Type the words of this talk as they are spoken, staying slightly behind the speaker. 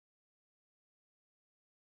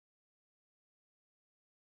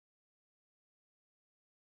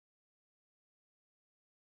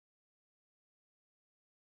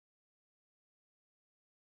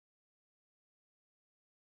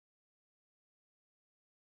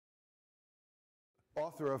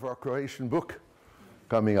author of our Croatian book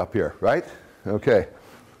coming up here, right? Okay.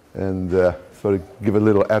 And sort of give a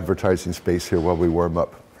little advertising space here while we warm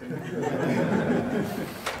up.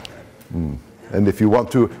 And if you want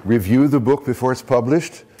to review the book before it's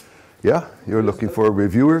published, yeah, you're looking for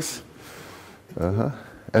reviewers.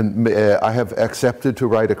 And I have accepted to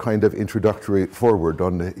write a kind of introductory foreword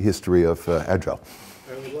on the history of Agile.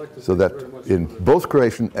 So that in both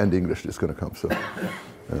Croatian and English is going to come. So,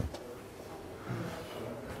 yeah.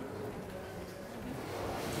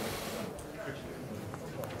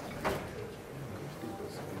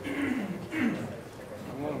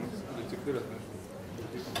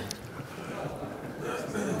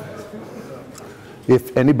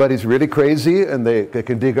 If anybody's really crazy and they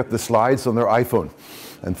can dig up the slides on their iPhone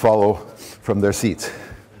and follow from their seat.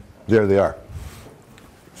 There they are,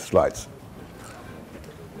 slides.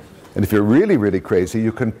 And if you're really, really crazy,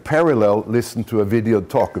 you can parallel listen to a video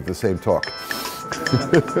talk of the same talk.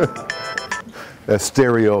 A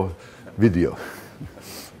stereo video.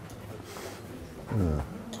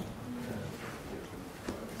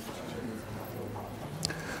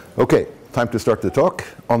 Okay, time to start the talk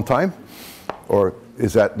on time. Or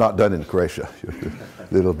is that not done in Croatia?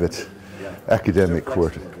 A little bit academic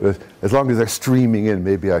court. As long as they're streaming in,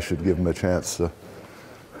 maybe I should give them a chance. So.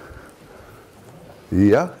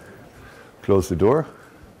 Yeah. Close the door.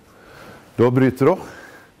 Dobro jutro.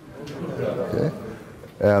 Okay.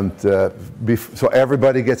 And so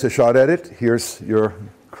everybody gets a shot at it. Here's your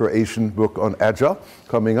Croatian book on Agile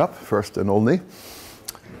coming up, first and only.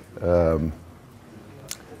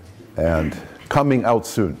 And coming out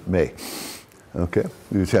soon, May. Okay,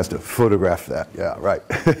 you have a chance to photograph that. Yeah, right.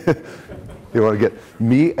 You want to get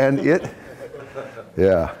me and it?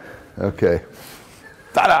 Yeah, okay.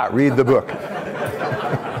 Ta-da, read the book.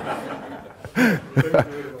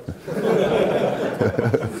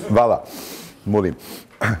 Voila, molim.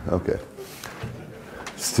 Okay.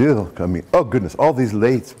 Still coming. Oh, goodness, all these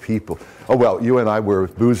late people. Oh, well, you and I were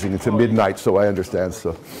boozing until midnight, so I understand.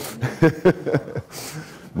 So,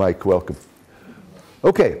 Mike, welcome.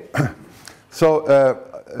 Okay. So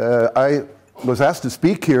I was asked to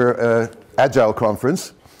speak here Agile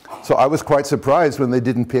conference. So I was quite surprised when they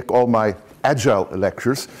didn't pick all my Agile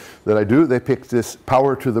lectures that I do. They picked this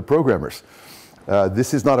Power to the Programmers.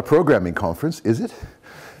 This is not a programming conference, is it?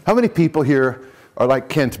 How many people here are like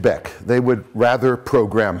Kent Beck? They would rather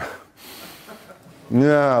program.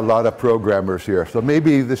 Yeah, a lot of programmers here. So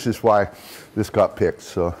maybe this is why this got picked.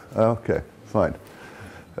 So, okay, fine.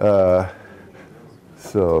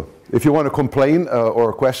 So if you want to complain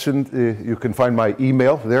or question, you can find my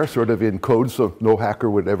email there, sort of in code, so no hacker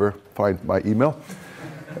would ever find my email.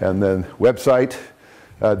 And then website.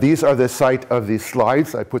 These are the site of these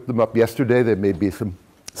slides. I put them up yesterday. There may be some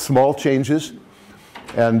small changes.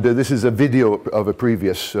 And this is a video of a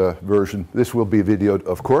previous version. This will be videoed,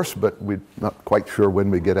 of course, but we're not quite sure when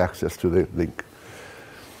we get access to the link.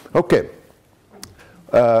 Okay.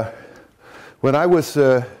 When I was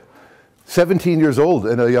 17 years old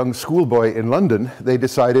and a young schoolboy in London, they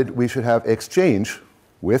decided we should have exchange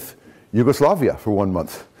with Yugoslavia for 1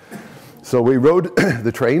 month. So we rode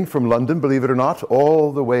the train from London, believe it or not,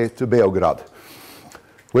 all the way to Beograd.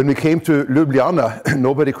 When we came to Ljubljana,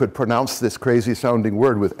 nobody could pronounce this crazy sounding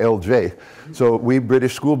word with LJ. So we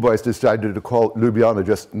British schoolboys decided to call Ljubljana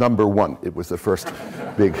just number 1. It was the first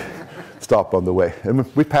big stop on the way. And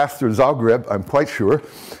we passed through Zagreb, I'm quite sure.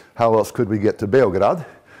 How else could we get to Beograd?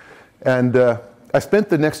 And I spent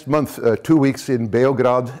the next month, 2 weeks in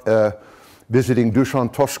Beograd, visiting Dusan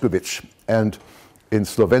Tošković, and in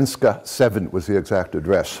Slovenska 7 was the exact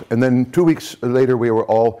address. And then 2 weeks later, we were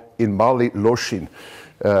all in Mali Lošinj,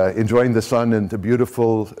 enjoying the sun and the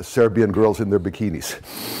beautiful Serbian girls in their bikinis.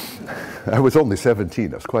 I was only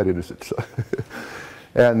 17, I was quite innocent. So.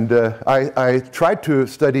 And I tried to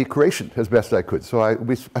study Croatian as best I could. So I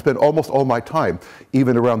spent almost all my time,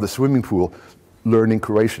 even around the swimming pool, learning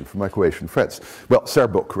Croatian from my Croatian friends. Well,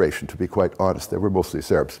 Serbo-Croatian, to be quite honest. They were mostly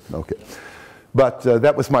Serbs. Okay. But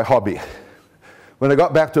that was my hobby. When I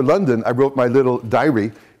got back to London, I wrote my little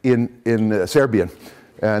diary in Serbian.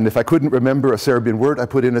 And if I couldn't remember a Serbian word, I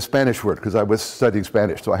put in a Spanish word, because I was studying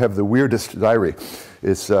Spanish. So I have the weirdest diary.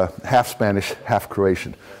 It's half Spanish, half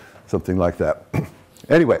Croatian, something like that.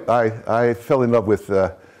 Anyway, I fell in love with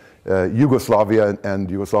Yugoslavia and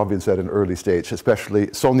Yugoslavians at an early stage, especially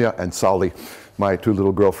Sonja and Sali, my 2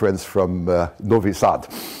 little girlfriends from Novi Sad.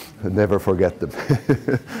 I'll never forget them.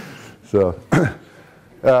 So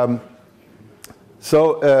in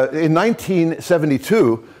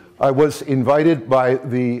 1972, I was invited by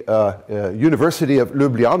the University of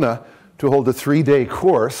Ljubljana to hold a 3-day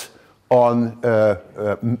course on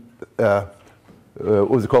what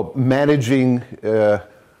was it called? Managing,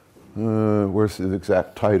 where's the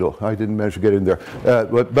exact title? I didn't manage to get in there.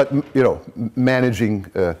 But you know, managing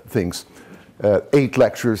things. 8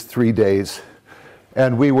 lectures, 3 days.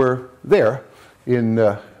 And we were there in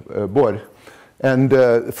Bod. And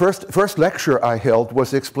the first lecture I held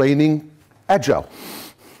was explaining Agile.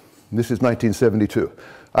 This is 1972.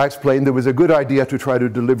 I explained there was a good idea to try to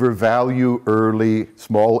deliver value early,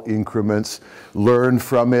 small increments, learn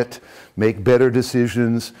from it, make better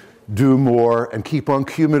decisions, do more, and keep on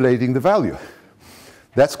accumulating the value.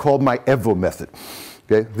 That's called my EVO method.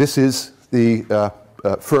 Okay? This is the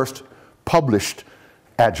first published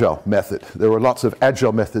Agile method. There were lots of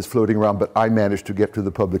Agile methods floating around, but I managed to get to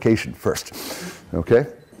the publication first. Okay?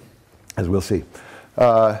 As we'll see.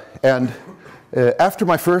 After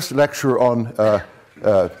my first lecture on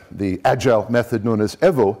the Agile method known as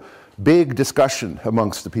EVO, big discussion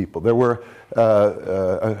amongst the people. There were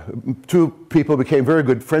 2 people became very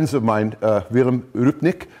good friends of mine, Willem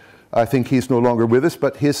Rupnik. I think he's no longer with us,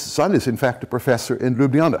 but his son is in fact a professor in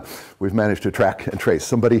Ljubljana. We've managed to track and trace.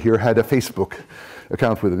 Somebody here had a Facebook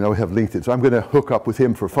account with him. Now we have LinkedIn. So I'm going to hook up with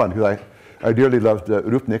him for fun, because I dearly loved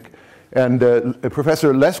Rupnik. And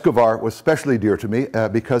Professor Leskovar was especially dear to me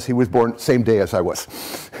because he was born same day as I was,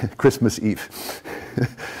 Christmas Eve.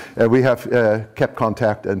 We have kept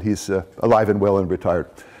contact, and he's alive and well and retired.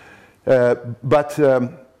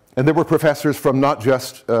 And there were professors from not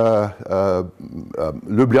just Ljubljana,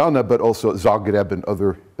 but also Zagreb and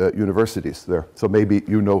other universities there. So maybe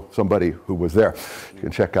you know somebody who was there. You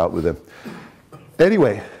can check out with them.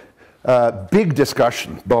 Anyway. Big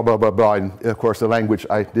discussion, blah, blah, blah, blah. And of course, the language,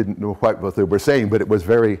 I didn't know quite what they were saying, but it was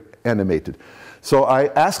very animated. So I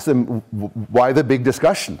asked them, why the big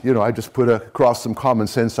discussion? You know, I just put across some common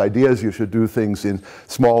sense ideas. You should do things in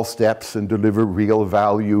small steps and deliver real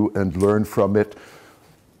value and learn from it.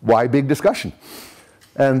 Why big discussion?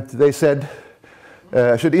 And they said,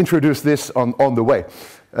 I should introduce this on the way.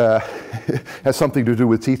 Has something to do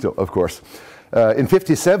with Tito, of course. In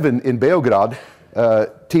 '57 in Beograd,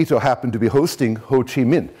 Tito happened to be hosting Ho Chi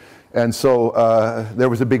Minh. And so there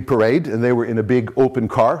was a big parade, and they were in a big open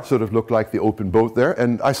car, sort of looked like the open boat there.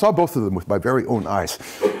 And I saw both of them with my very own eyes.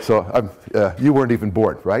 So you weren't even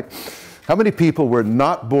born, right? How many people were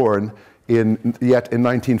not born yet in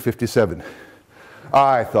 1957?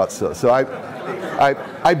 I thought so. So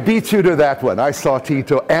I beat you to that one. I saw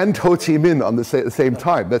Tito and Ho Chi Minh on the same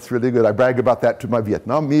time. That's really good. I brag about that to my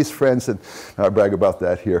Vietnamese friends, and I brag about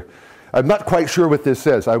that here. I'm not quite sure what this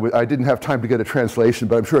says. I didn't have time to get a translation,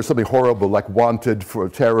 but I'm sure it's something horrible, like wanted for a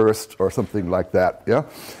terrorist or something like that, yeah?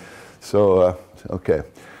 So, okay.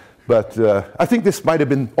 But I think this might have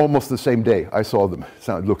been almost the same day I saw them.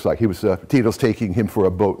 It looks like. Tito's taking him for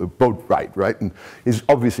a boat ride, right? And he's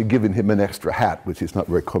obviously given him an extra hat, which he's not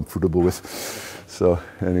very comfortable with. So,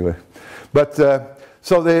 anyway. But,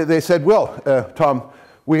 so they said, well, Tom,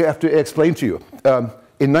 we have to explain to you.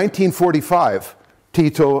 In 1945,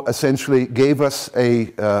 Tito essentially gave us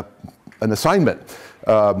an assignment,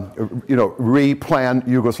 you know, replan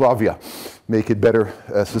Yugoslavia, make it better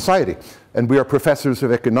society. And we are professors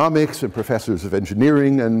of economics and professors of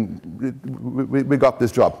engineering, and we got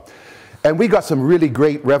this job. And we got some really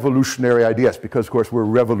great revolutionary ideas because, of course, we're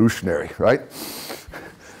revolutionary, right?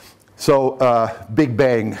 So Big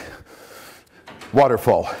Bang,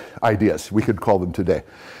 waterfall ideas, we could call them today.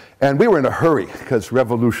 And we were in a hurry, because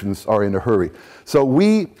revolutions are in a hurry. So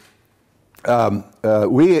we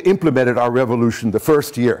implemented our revolution the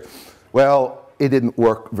first year. Well, it didn't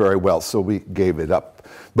work very well, so we gave it up.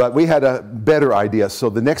 But we had a better idea, so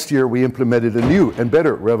the next year we implemented a new and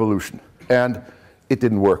better revolution. And it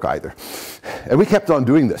didn't work either. And we kept on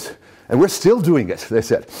doing this. And we're still doing it, they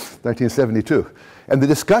said, 1972. And the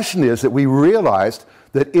discussion is that we realized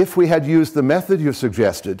that if we had used the method you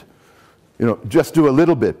suggested, you know, just do a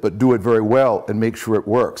little bit, but do it very well and make sure it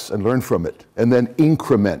works and learn from it, and then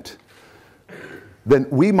increment, then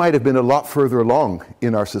we might have been a lot further along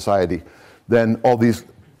in our society than all these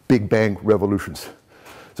Big Bang revolutions.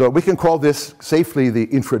 So we can call this safely the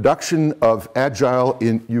introduction of Agile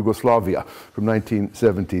in Yugoslavia from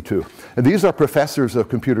 1972. And these are professors of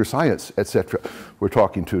computer science, etc. we're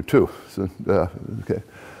talking to too. So, okay.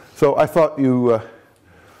 So I thought you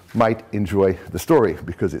might enjoy the story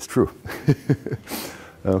because it's true.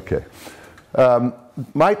 Okay.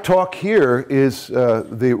 My talk here is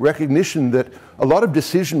the recognition that a lot of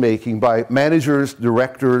decision making by managers,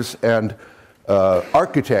 directors, and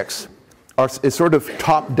architects is sort of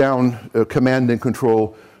top-down command and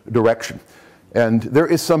control direction. And there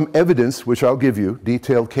is some evidence, which I'll give you,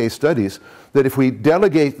 detailed case studies, that if we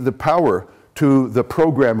delegate the power to the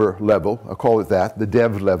programmer level, I'll call it that, the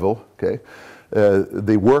dev level, okay,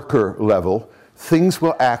 the worker level, things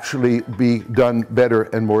will actually be done better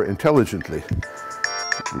and more intelligently.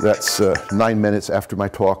 That's 9 minutes after my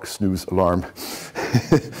talk, snooze alarm.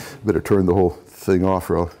 Better turn the whole thing off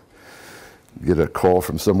or I'll get a call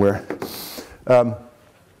from somewhere.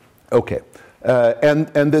 Okay.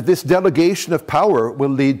 And that this delegation of power will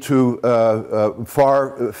lead to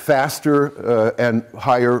far faster and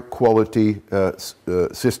higher quality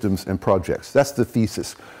systems and projects. That's the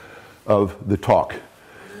thesis of the talk.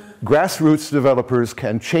 Grassroots developers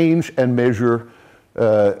can change and measure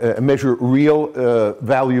real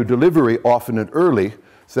value delivery often and early.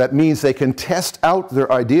 So that means they can test out their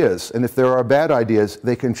ideas, and if there are bad ideas,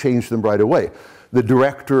 they can change them right away. The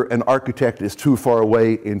director and architect is too far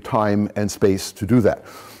away in time and space to do that.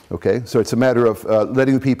 Okay, so it's a matter of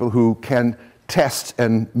letting the people who can test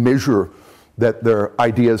and measure that their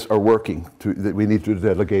ideas are working, that we need to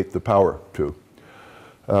delegate the power to.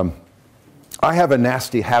 I have a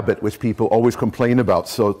nasty habit which people always complain about,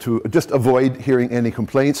 so to just avoid hearing any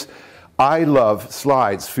complaints, I love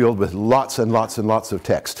slides filled with lots and lots and lots of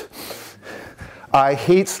text. I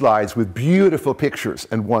hate slides with beautiful pictures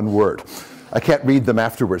and one word. I can't read them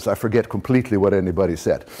afterwards. I forget completely what anybody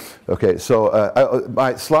said. Okay, so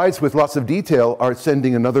my slides with lots of detail are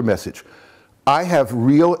sending another message. I have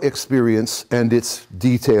real experience and it's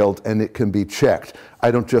detailed and it can be checked.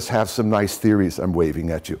 I don't just have some nice theories I'm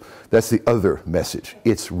waving at you. That's the other message.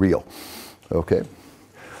 It's real. Okay?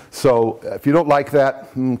 So if you don't like that,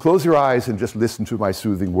 close your eyes and just listen to my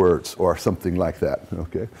soothing words or something like that.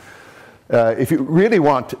 Okay? If you really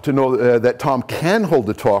want to know that Tom can hold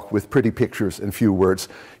a talk with pretty pictures and few words,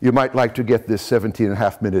 you might like to get this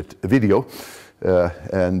 17.5-minute video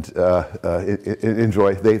and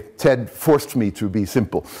enjoy. Ted forced me to be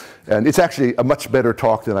simple. And it's actually a much better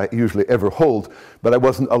talk than I usually ever hold, but I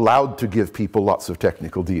wasn't allowed to give people lots of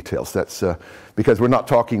technical details. That's because we're not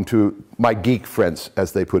talking to my geek friends,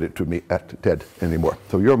 as they put it to me at TED anymore.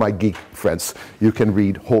 So you're my geek friends. You can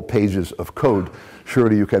read whole pages of code.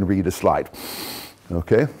 Surely you can read a slide.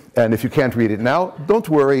 Okay? And if you can't read it now, don't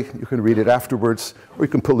worry. You can read it afterwards, or you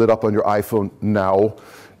can pull it up on your iPhone now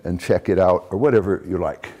and check it out, or whatever you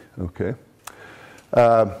like. Okay?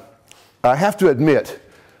 I have to admit,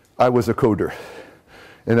 I was a coder.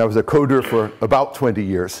 And I was a coder for about 20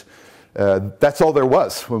 years. That's all there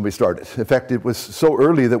was when we started. In fact, it was so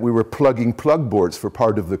early that we were plugging plug boards for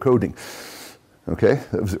part of the coding. Okay,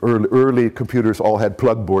 it was early computers all had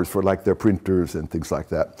plug boards for like their printers and things like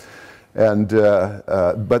that. And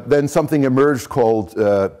but then something emerged called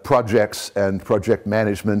projects and project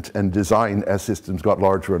management and design as systems got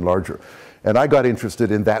larger and larger. And I got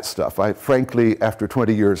interested in that stuff. I frankly, after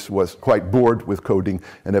 20 years, was quite bored with coding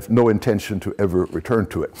and have no intention to ever return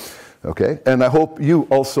to it. Okay, and I hope you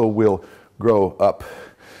also will grow up.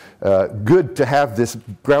 Good to have this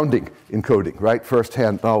grounding in coding, right?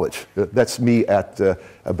 First-hand knowledge. That's me at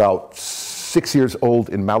about 6 years old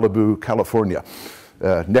in Malibu, California,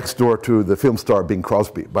 next door to the film star Bing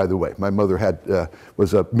Crosby, by the way. My mother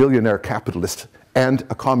was a millionaire capitalist and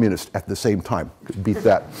a communist at the same time. Could beat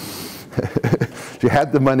that. She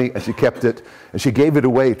had the money and she kept it, and she gave it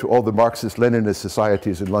away to all the Marxist-Leninist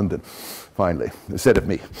societies in London, finally, instead of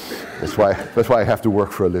me. That's why I have to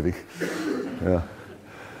work for a living. Yeah.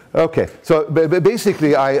 Okay, so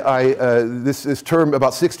basically this term,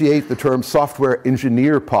 about 68, the term software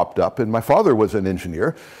engineer popped up, and my father was an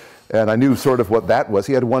engineer, and I knew sort of what that was.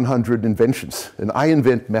 He had 100 inventions, and I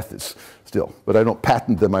invent methods still, but I don't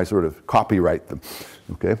patent them, I sort of copyright them,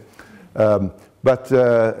 okay? And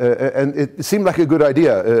it seemed like a good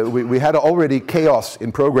idea. We had already chaos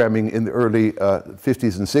in programming in the early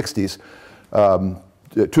 50s and 60s.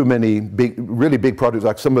 Too many really big projects,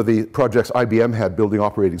 like some of the projects IBM had building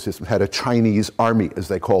operating systems, had a Chinese army, as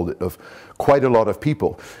they called it, of quite a lot of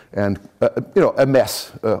people, and a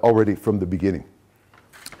mess already from the beginning.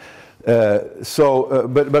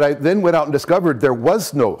 But I then went out and discovered there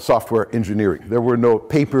was no software engineering. There were no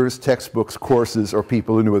papers, textbooks, courses, or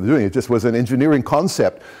people who knew what they were doing. It just was an engineering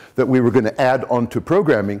concept that we were going to add onto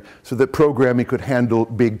programming so that programming could handle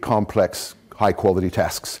big, complex, high-quality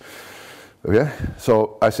tasks. Okay,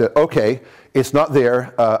 so I said, okay, it's not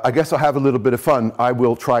there. I guess I'll have a little bit of fun. I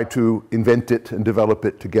will try to invent it and develop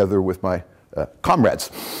it together with my comrades.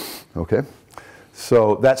 Okay,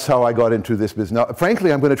 so that's how I got into this business. Now,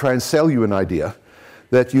 frankly, I'm going to try and sell you an idea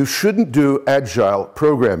that you shouldn't do agile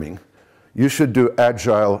programming. You should do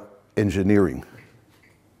agile engineering.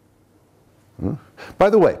 By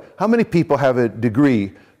the way, how many people have a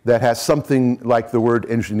degree that has something like the word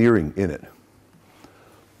engineering in it?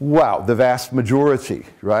 Wow, the vast majority,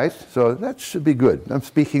 right? So that should be good. I'm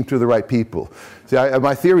speaking to the right people. See,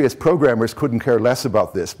 my theory is programmers couldn't care less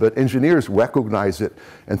about this, but engineers recognize it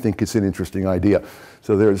and think it's an interesting idea.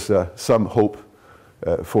 So there's some hope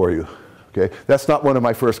for you. Okay, that's not one of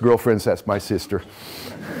my first girlfriends, that's my sister.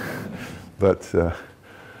 But,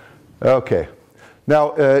 okay.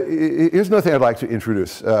 Now, here's another thing I'd like to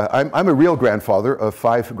introduce. I'm a real grandfather of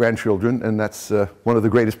 5 grandchildren, and that's one of the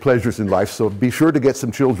greatest pleasures in life, so be sure to get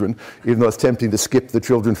some children, even though it's tempting to skip the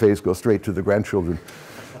children phase, go straight to the grandchildren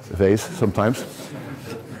phase sometimes.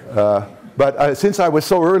 But since I was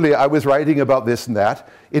so early, I was writing about this and that.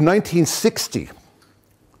 In 1960,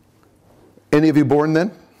 any of you born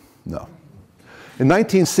then? No. In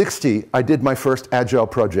 1960, I did my first Agile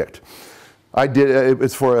project. I did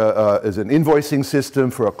it's for as an invoicing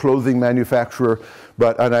system for a clothing manufacturer,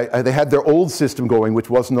 but they had their old system going, which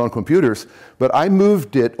wasn't on computers. But I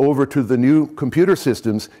moved it over to the new computer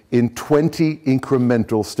systems in 20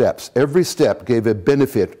 incremental steps. Every step gave a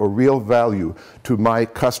benefit or real value to my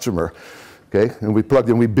customer. Okay, and we plugged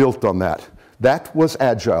in, we built on that. That was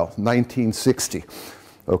Agile, 1960.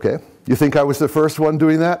 Okay, you think I was the first one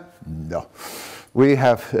doing that? No. We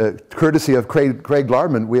have, courtesy of Craig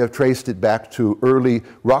Larman, we have traced it back to early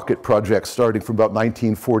rocket projects starting from about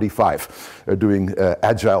 1945. They're doing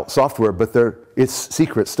Agile software, but it's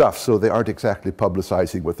secret stuff, so they aren't exactly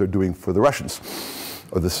publicizing what they're doing for the Russians,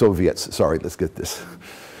 or the Soviets. Sorry, let's get this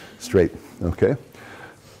straight, okay?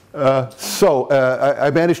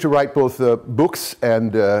 I managed to write both books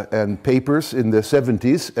and papers in the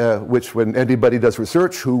 70s, which when anybody does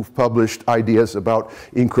research who published ideas about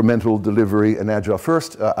incremental delivery and Agile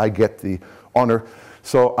first, I get the honor.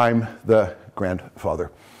 So I'm the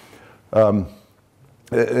grandfather. And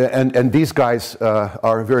these guys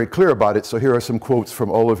are very clear about it. So here are some quotes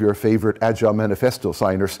from all of your favorite Agile manifesto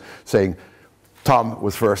signers saying, Tom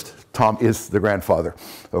was first, Tom is the grandfather,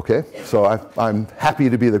 okay? So I'm happy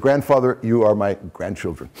to be the grandfather, you are my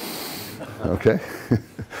grandchildren, okay?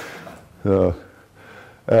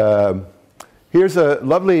 Here's a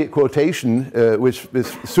lovely quotation which is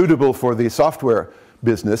suitable for the software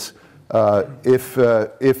business.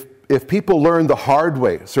 If people learn the hard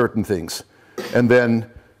way certain things, and then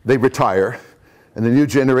they retire, and the new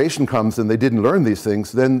generation comes and they didn't learn these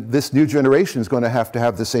things, then this new generation is going to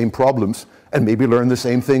have the same problems and maybe learn the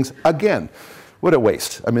same things again. What a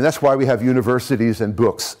waste. I mean, that's why we have universities and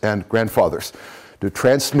books and grandfathers, to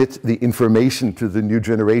transmit the information to the new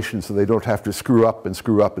generation so they don't have to screw up and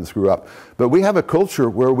screw up and screw up. But we have a culture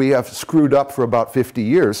where we have screwed up for about 50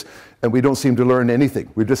 years and we don't seem to learn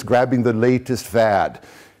anything. We're just grabbing the latest fad,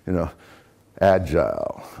 you know,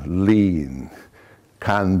 Agile, Lean,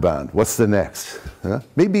 Kanban, what's the next? Huh?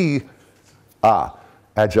 Maybe,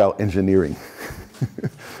 Agile engineering.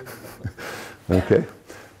 Okay,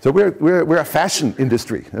 so we're a fashion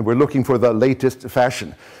industry and we're looking for the latest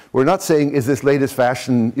fashion. We're not saying, is this latest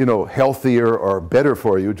fashion, you know, healthier or better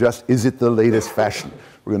for you, just is it the latest fashion?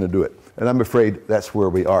 We're going to do it. And I'm afraid that's where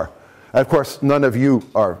we are. And of course, none of you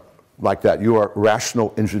are like that. You are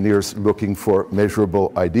rational engineers looking for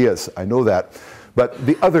measurable ideas. I know that. But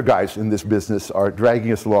the other guys in this business are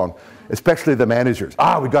dragging us along, especially the managers.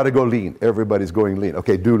 We got to go lean. Everybody's going lean.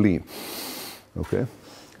 Okay, do lean. Okay.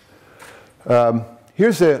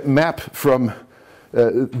 Here's a map from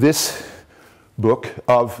this book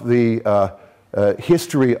of the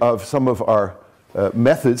history of some of our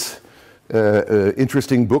methods.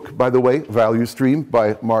 Interesting book, by the way, Value Stream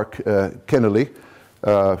by Mark Kennelly.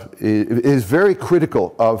 It is very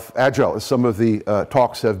critical of Agile, as some of the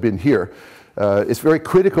talks have been here. It's very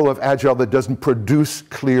critical of Agile that doesn't produce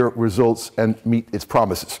clear results and meet its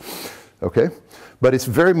promises. Okay? But it's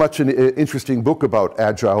very much an interesting book about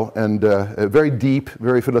Agile and very deep,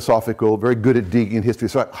 very philosophical, very good at digging in history.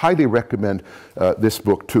 So I highly recommend this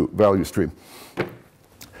book too, Value Stream.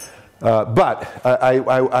 But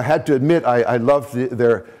I had to admit I loved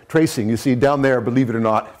their tracing. You see down there, believe it or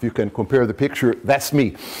not, if you can compare the picture, that's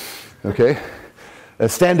me. Okay?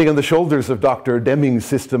 Standing on the shoulders of Dr. Deming's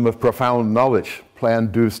system of profound knowledge, plan,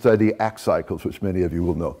 do, study, act cycles, which many of you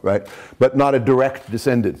will know, right? But not a direct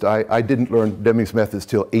descendant. I didn't learn Deming's methods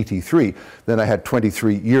till '83. Then I had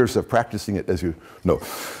 23 years of practicing it, as you know,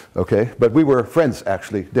 okay? But we were friends,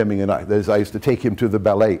 actually, Deming and I. That is, I used to take him to the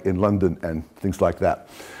ballet in London and things like that.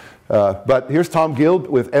 But here's Tom Gilb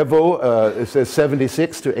with Evo. It says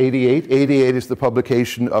 76 to 88. 88 is the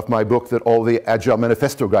publication of my book that all the Agile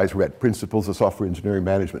Manifesto guys read, Principles of Software Engineering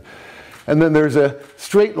Management. And then there's a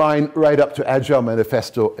straight line right up to Agile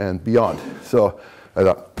Manifesto and beyond. So I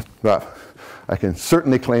thought, well, I can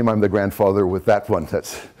certainly claim I'm the grandfather with that one.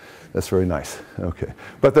 That's That's very nice. Okay.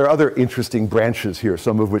 But there are other interesting branches here,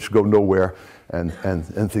 some of which go nowhere, and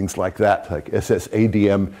things like that. Like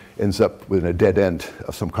SSADM ends up with a dead end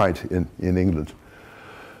of some kind in England.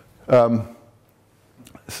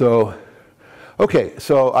 Okay,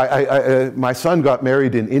 so my son got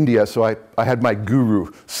married in India, so I had my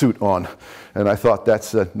guru suit on. And I thought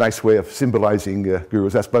that's a nice way of symbolizing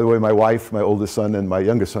gurus. That's, by the way, my wife, my oldest son, and my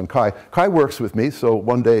youngest son, Kai. Kai works with me, so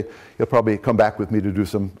one day he'll probably come back with me to do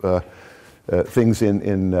some things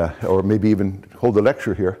or maybe even hold a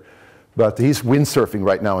lecture here. But he's windsurfing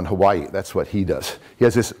right now in Hawaii. That's what he does. He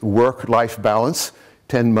has this work-life balance.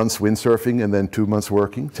 10 months windsurfing and then 2 months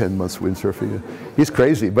working, 10 months windsurfing. He's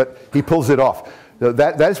crazy, but he pulls it off.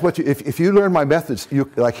 That is what if you learn my methods,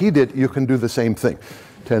 like he did, you can do the same thing.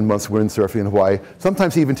 10 months windsurfing in Hawaii.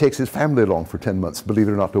 Sometimes he even takes his family along for 10 months, believe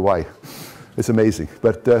it or not, to Hawaii. It's amazing,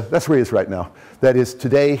 but that's where he is right now. That is,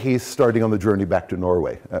 today he's starting on the journey back to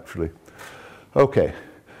Norway, actually. Okay,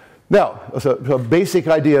 now, so basic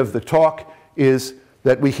idea of the talk is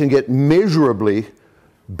that we can get measurably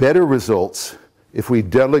better results if we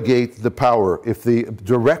delegate the power, if the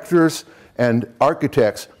directors and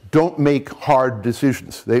architects don't make hard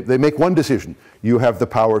decisions. They make one decision. You have the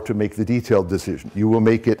power to make the detailed decision. You will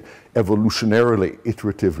make it evolutionarily,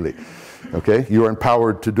 iteratively. Okay? You are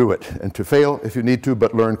empowered to do it and to fail if you need to,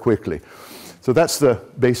 but learn quickly. So that's the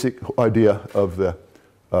basic idea of the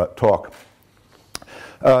talk.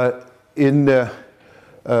 I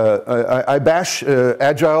bash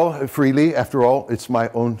Agile freely. After all, it's my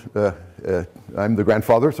own, I'm the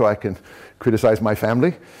grandfather, so I can criticize my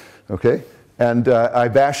family, okay? And I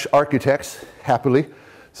bash architects happily.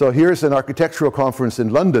 So here's an architectural conference in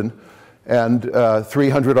London, and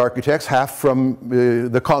 300 architects, half from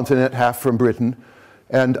the continent, half from Britain.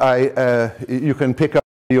 And you can pick up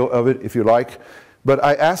a video of it if you like. But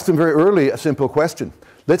I asked them very early a simple question.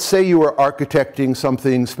 Let's say you are architecting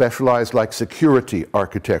something specialized like security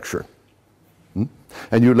architecture.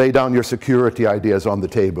 And you lay down your security ideas on the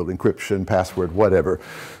table, encryption, password, whatever.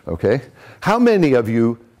 Okay? How many of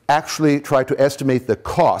you actually try to estimate the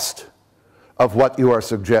cost of what you are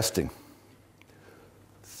suggesting?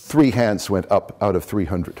 3 hands went up out of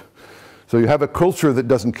 300. So you have a culture that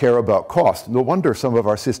doesn't care about cost. No wonder some of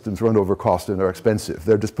our systems run over cost and are expensive.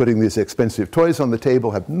 They're just putting these expensive toys on the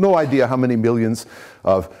table, have no idea how many millions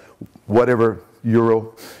of whatever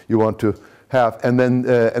euro you want to have, and then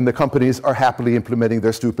and the companies are happily implementing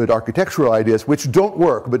their stupid architectural ideas, which don't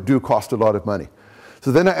work but do cost a lot of money.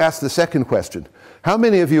 So then I asked the second question. How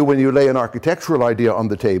many of you, when you lay an architectural idea on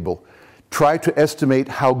the table, try to estimate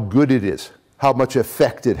how good it is, how much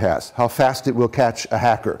effect it has, how fast it will catch a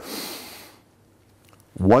hacker?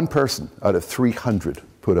 1 person out of 300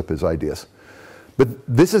 put up his ideas. But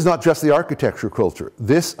this is not just the architecture culture.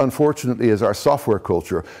 This, unfortunately, is our software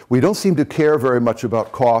culture. We don't seem to care very much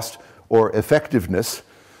about cost or effectiveness,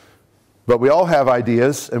 but we all have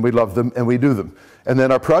ideas, and we love them, and we do them. And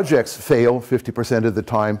then our projects fail 50% of the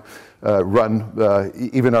time, I'll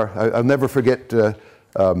never forget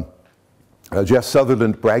Jeff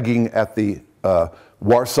Sutherland bragging at the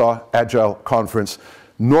Warsaw Agile Conference.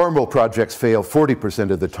 Normal projects fail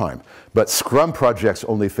 40% of the time, but Scrum projects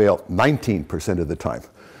only fail 19% of the time.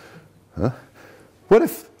 Huh? What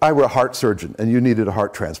if I were a heart surgeon and you needed a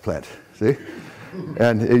heart transplant? See?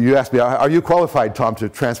 And you asked me, are you qualified, Tom, to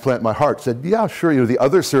transplant my heart? I said, yeah, sure. You know, the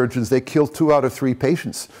other surgeons, they kill 2 out of 3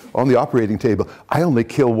 patients on the operating table. I only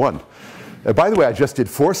kill 1. By the way, I just did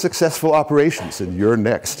 4 successful operations, and you're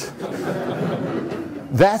next.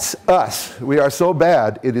 That's us. We are so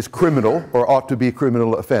bad, it is criminal, or ought to be a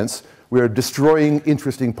criminal offense. We are destroying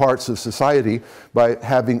interesting parts of society by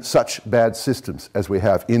having such bad systems as we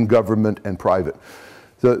have in government and private.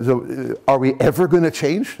 So are we ever going to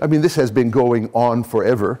change? I mean, this has been going on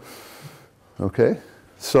forever. Okay?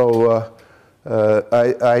 So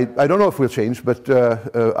I don't know if we'll change, but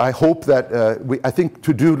I hope that I think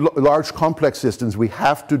to do large complex systems, we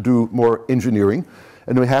have to do more engineering.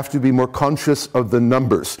 And we have to be more conscious of the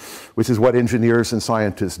numbers, which is what engineers and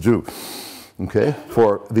scientists do, okay,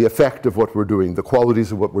 for the effect of what we're doing, the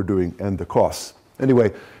qualities of what we're doing, and the costs.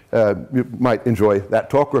 Anyway, you might enjoy that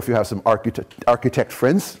talk, or if you have some architect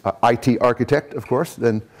friends, IT architect, of course,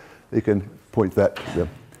 then they can point that to them.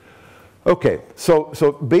 Okay, so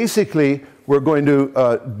basically, we're going to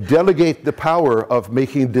delegate the power of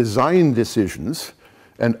making design decisions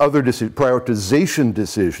and other prioritization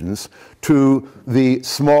decisions to the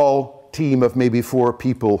small team of maybe 4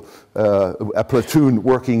 people, a platoon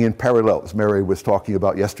working in parallel, as Mary was talking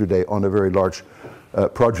about yesterday on a very large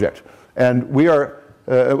project. And we are,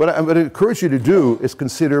 what I'm going to encourage you to do is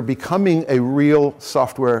consider becoming a real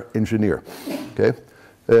software engineer, okay?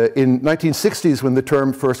 In 1960s, when the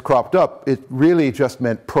term first cropped up, it really just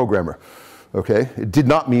meant programmer. Okay? It did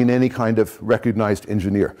not mean any kind of recognized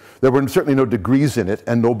engineer. There were certainly no degrees in it,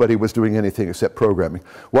 and nobody was doing anything except programming.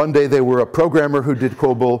 One day they were a programmer who did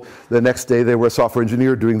COBOL. The next day they were a software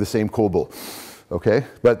engineer doing the same COBOL. Okay?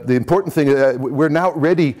 But the important thing is we're now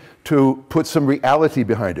ready to put some reality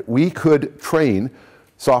behind it. We could train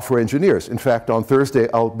software engineers. In fact, on Thursday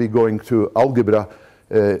I'll be going to Algebra,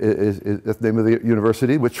 is the name of the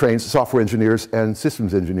university, which trains software engineers and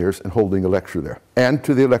systems engineers, and holding a lecture there. And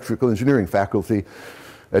to the electrical engineering faculty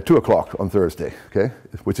at 2 o'clock on Thursday, okay?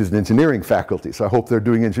 Which is an engineering faculty, so I hope they're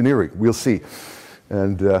doing engineering. We'll see.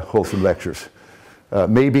 And hold some lectures.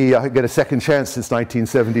 Maybe I get a second chance since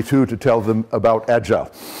 1972 to tell them about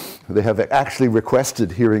Agile. They have actually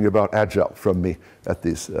requested hearing about Agile from me at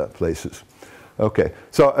these places. Okay,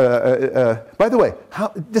 so by the way,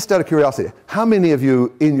 just out of curiosity, how many of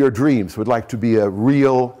you in your dreams would like to be a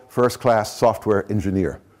real first-class software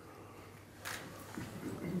engineer?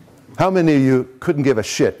 How many of you couldn't give a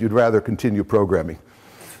shit, you'd rather continue programming?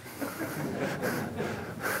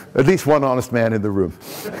 At least one honest man in the room.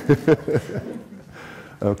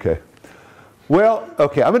 Okay. Well,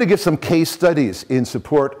 okay, I'm going to give some case studies in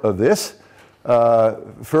support of this.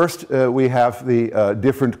 First, we have the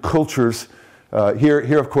different cultures.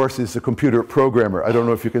 Here, of course, is the computer programmer. I don't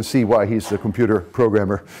know if you can see why he's the computer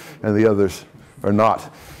programmer and the others are not.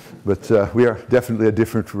 But we are definitely a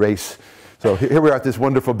different race. So here we are at this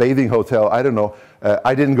wonderful bathing hotel. I don't know.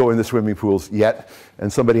 I didn't go in the swimming pools yet.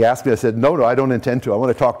 And somebody asked me, I said, no, I don't intend to. I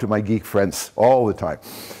want to talk to my geek friends all the time.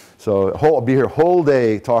 So I'll be here whole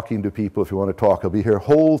day talking to people if you want to talk. I'll be here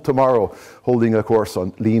whole tomorrow holding a course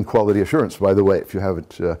on lean quality assurance, by the way, if you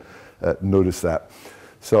haven't noticed that.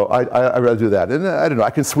 So I'd rather do that. And I don't know,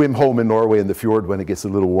 I can swim home in Norway in the fjord when it gets a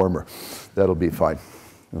little warmer. That'll be fine.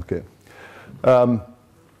 Okay.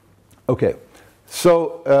 Okay.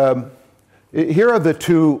 So here are the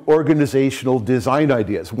two organizational design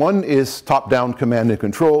ideas. One is top-down command and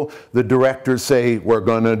control. The directors say, we're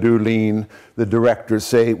going to do lean. The directors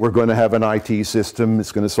say, we're going to have an IT system.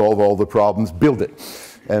 It's going to solve all the problems. Build it.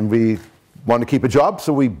 And we want to keep a job,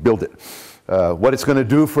 so we build it. What it's going to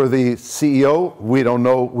do for the CEO, we don't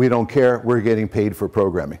know, we don't care, we're getting paid for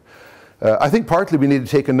programming. I think partly we need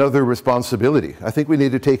to take another responsibility. I think we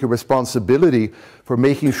need to take a responsibility for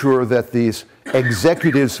making sure that these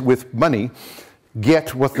executives with money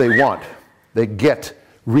get what they want. They get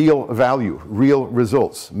real value, real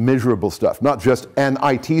results, measurable stuff, not just an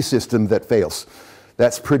IT system that fails.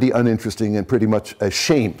 That's pretty uninteresting and pretty much a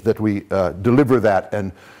shame that we deliver that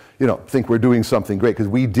and think we're doing something great because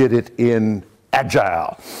we did it in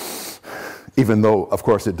Agile, even though, of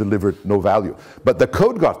course, it delivered no value. But the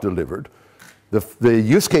code got delivered, the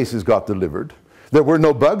use cases got delivered, there were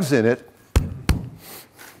no bugs in it,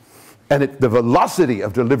 and the velocity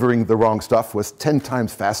of delivering the wrong stuff was 10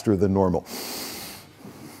 times faster than normal.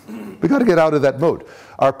 We got to get out of that mode.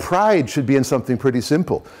 Our pride should be in something pretty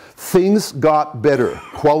simple. Things got better,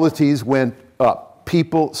 qualities went up,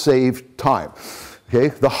 people saved time. Okay?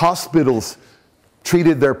 The hospitals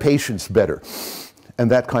treated their patients better, and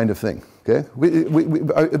that kind of thing. Okay?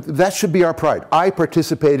 That should be our pride. I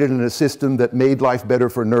participated in a system that made life better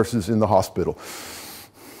for nurses in the hospital.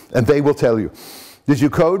 And they will tell you, did you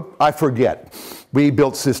code? I forget. We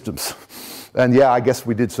built systems. And yeah, I guess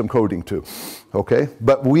we did some coding too. Okay?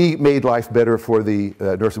 But we made life better for the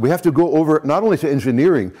nurses. We have to go over not only to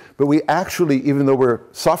engineering, but we actually, even though we're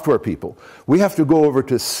software people, we have to go over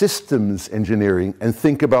to systems engineering and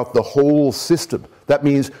think about the whole system. That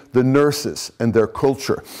means the nurses and their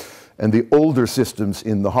culture and the older systems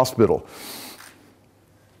in the hospital.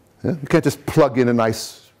 Yeah? You can't just plug in a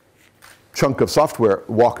nice chunk of software,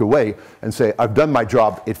 walk away, and say, I've done my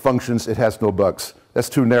job, it functions, it has no bugs. That's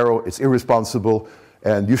too narrow, it's irresponsible,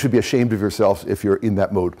 and you should be ashamed of yourself if you're in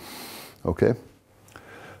that mode. Okay?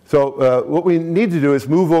 So what we need to do is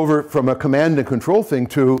move over from a command and control thing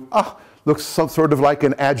to, looks some sort of like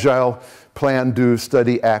an agile plan, do,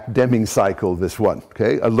 study, act, Deming cycle, this one,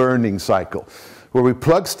 okay? A learning cycle, where we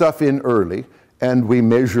plug stuff in early, and we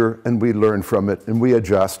measure, and we learn from it, and we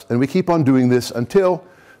adjust, and we keep on doing this until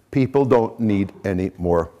people don't need any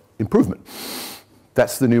more improvement.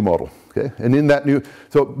 That's the new model. Okay? And in that new,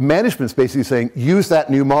 so management's basically saying, use that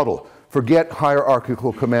new model. Forget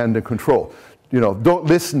hierarchical command and control. Don't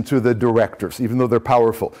listen to the directors, even though they're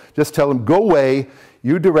powerful. Just tell them, go away.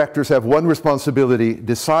 You directors have one responsibility.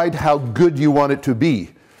 Decide how good you want it to be.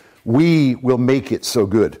 We will make it so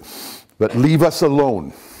good. But leave us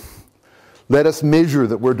alone. Let us measure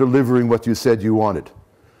that we're delivering what you said you wanted.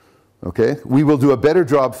 Okay? We will do a better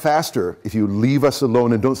job faster if you leave us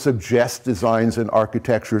alone and don't suggest designs and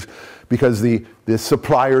architectures, because the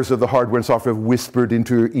suppliers of the hardware and software have whispered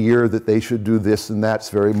into your ear that they should do this and that's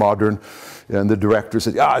very modern. And the director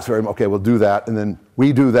says, ah, it's very, okay, we'll do that. And then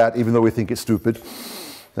we do that even though we think it's stupid.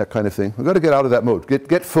 That kind of thing. We've got to get out of that mode.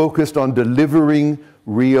 Get focused on delivering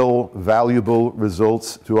real, valuable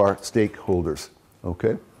results to our stakeholders.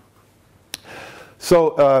 Okay?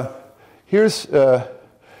 So here's a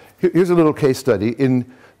little case study. In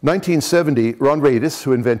 1970, Ron Radis,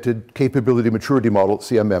 who invented Capability Maturity Model,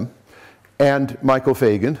 CMM, and Michael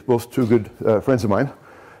Fagan, both two good friends of mine,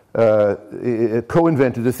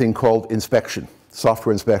 co-invented a thing called inspection,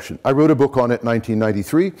 software inspection. I wrote a book on it in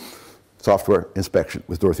 1993, Software Inspection,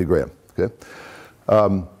 with Dorothy Graham. Okay?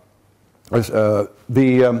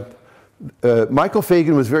 Michael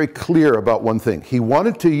Fagan was very clear about one thing. He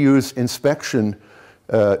wanted to use inspection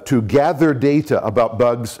to gather data about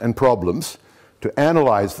bugs and problems, to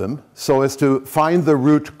analyze them, so as to find the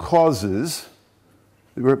root causes.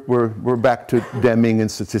 We're back to Deming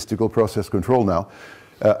and statistical process control now,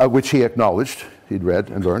 which he acknowledged, he'd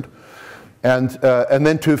read and learned. And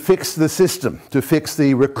then to fix the system, to fix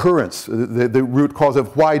the recurrence, the root cause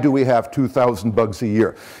of why do we have 2,000 bugs a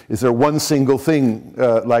year? Is there one single thing,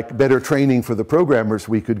 like better training for the programmers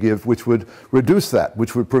we could give, which would reduce that,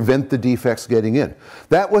 which would prevent the defects getting in?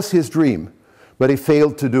 That was his dream, but he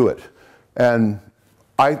failed to do it. And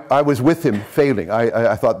I was with him failing.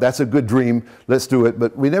 I thought, that's a good dream, let's do it,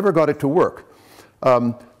 but we never got it to work.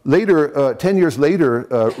 Later, 10 years later,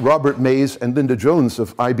 Robert Mays and Linda Jones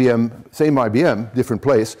of IBM, same IBM, different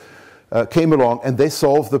place, came along and they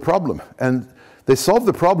solved the problem. And they solved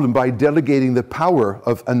the problem by delegating the power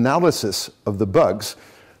of analysis of the bugs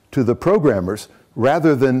to the programmers,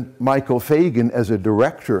 rather than Michael Fagan as a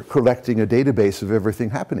director collecting a database of everything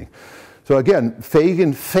happening. So again,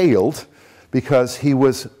 Fagan failed because he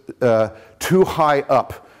was too high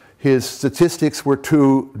up. His statistics were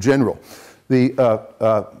too general.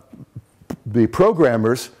 The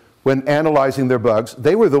programmers, when analyzing their bugs,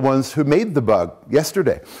 they were the ones who made the bug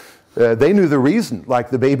yesterday. They knew the reason, like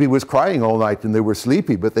the baby was crying all night and they were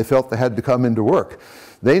sleepy, but they felt they had to come into work.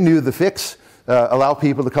 They knew the fix, allow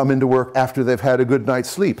people to come into work after they've had a good night's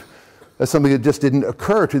sleep. That's something that just didn't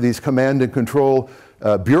occur to these command and control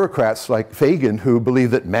bureaucrats like Fagan, who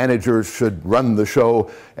believe that managers should run the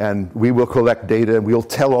show and we will collect data and we'll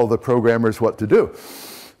tell all the programmers what to do.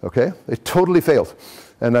 Okay? They totally failed.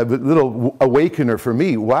 And a little awakener for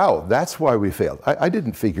me, wow, that's why we failed. I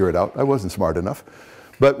didn't figure it out. I wasn't smart enough.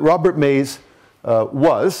 But Robert Mays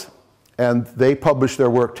was, and they published their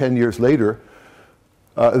work 10 years later.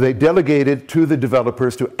 They delegated to the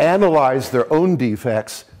developers to analyze their own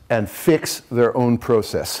defects and fix their own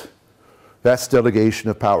process. That's delegation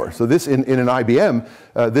of power. So this, in an IBM,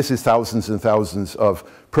 this is thousands and thousands of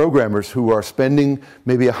programmers who are spending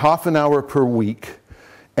maybe a half an hour per week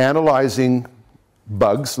analyzing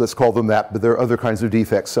bugs, let's call them that, but there are other kinds of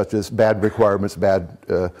defects such as bad requirements, bad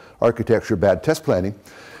architecture, bad test planning.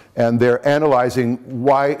 And they're analyzing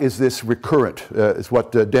why is this recurrent. It's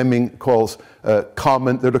what Deming calls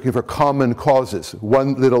common, they're looking for common causes.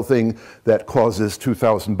 One little thing that causes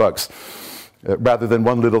 2,000 bugs. Rather than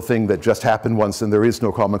one little thing that just happened once and there is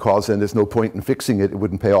no common cause and there's no point in fixing it, it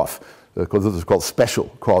wouldn't pay off. Because those are called special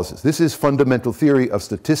causes. This is fundamental theory of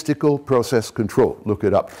statistical process control. Look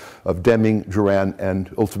it up, of Deming, Juran,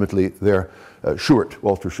 and ultimately their Short,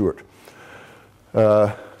 Walter Short.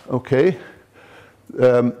 Okay.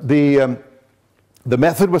 The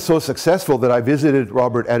method was so successful that I visited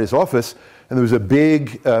Robert at his office, and there was a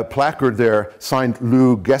big placard there signed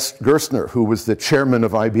Lou Gerstner, who was the chairman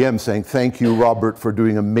of IBM, saying, "Thank you, Robert, for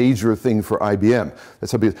doing a major thing for IBM."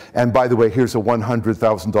 That's how and by the way, here's a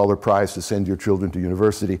 $100,000 prize to send your children to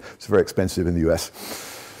university. It's very expensive in the US.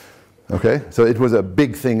 Okay, so it was a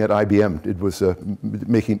big thing at IBM. It was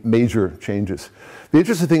making major changes. The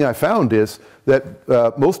interesting thing I found is that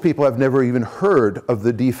most people have never even heard of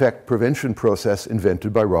the defect prevention process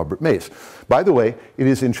invented by Robert Mays. By the way, it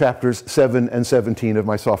is in chapters 7 and 17 of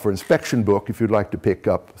my software inspection book, if you'd like to pick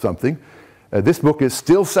up something. This book is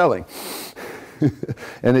still selling.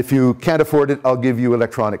 And if you can't afford it, I'll give you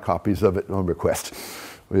electronic copies of it on request.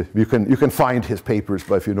 You can find his papers,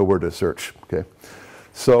 but if you know where to search. Okay.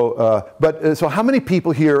 So, so how many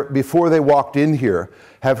people here, before they walked in here,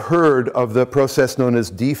 have heard of the process known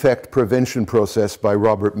as defect prevention process by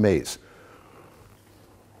Robert Mays?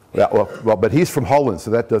 Yeah, well, but he's from Holland,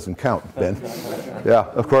 so that doesn't count, Ben. Yeah,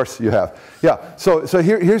 of course you have. Yeah, so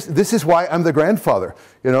this is why I'm the grandfather.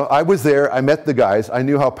 You know, I was there, I met the guys, I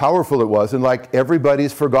knew how powerful it was, and like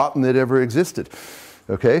everybody's forgotten it ever existed.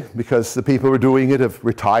 okay? Because the people who are doing it have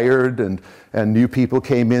retired, and new people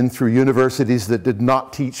came in through universities that did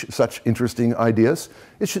not teach such interesting ideas.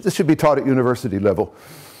 This should be taught at university level.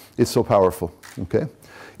 It's so powerful, okay?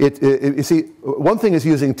 You see, one thing is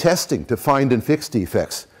using testing to find and fix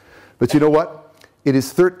defects, but you know what? It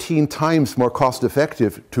is 13 times more cost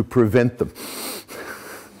effective to prevent them.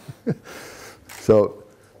 So,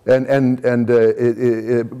 by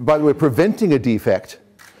the way, preventing a defect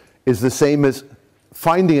is the same as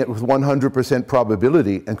finding it with 100%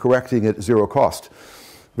 probability and correcting it at zero cost.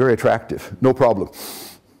 Very attractive, no problem,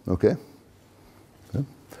 okay?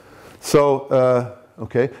 So,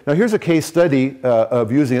 okay, now here's a case study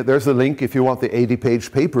of using it. There's the link if you want the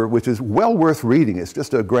 80-page paper, which is well worth reading. It's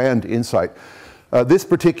just a grand insight. This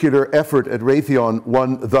particular effort at Raytheon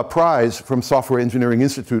won the prize from Software Engineering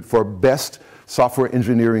Institute for Best Software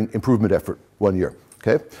Engineering Improvement Effort 1 year,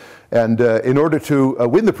 okay? And in order to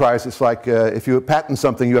win the prize, it's like if you patent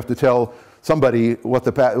something, you have to tell somebody what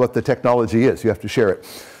the technology is. You have to share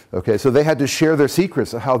it. Okay, so they had to share their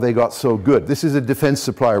secrets of how they got so good. This is a defense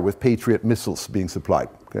supplier with Patriot missiles being supplied.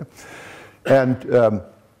 Okay? And,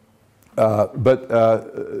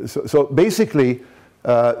 so basically,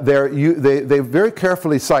 they very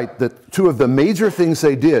carefully cite that two of the major things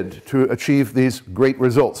they did to achieve these great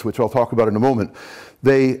results, which I'll talk about in a moment,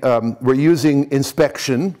 they were using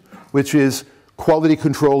inspection, which is quality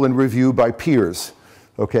control and review by peers.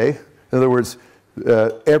 Okay? In other words,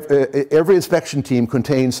 every inspection team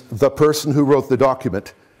contains the person who wrote the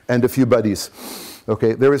document and a few buddies.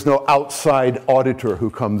 Okay, there is no outside auditor who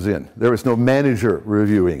comes in. There is no manager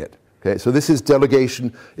reviewing it. Okay, so this is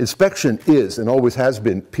delegation. Inspection is and always has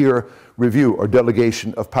been peer review or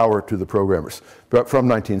delegation of power to the programmers from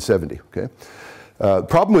 1970. Okay,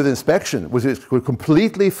 problem with inspection was it was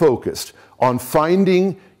completely focused on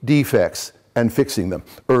finding defects and fixing them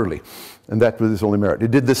early. And that was its only merit.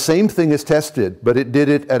 It did the same thing as test did, but it did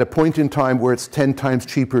it at a point in time where it's 10 times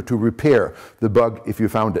cheaper to repair the bug if you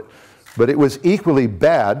found it. But it was equally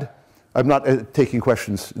bad. I'm not taking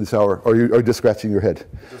questions this hour, or you're just scratching your head.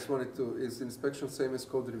 I just wanted to, is inspection same as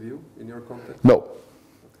code review in your context? No.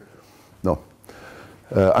 Okay. No.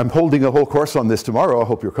 I'm holding a whole course on this tomorrow. I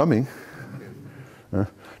hope you're coming.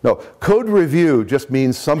 No, code review just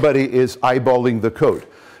means somebody is eyeballing the code.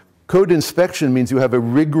 Code inspection means you have a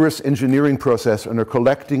rigorous engineering process and are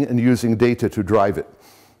collecting and using data to drive it.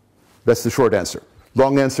 That's the short answer.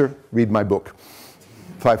 Long answer, read my book.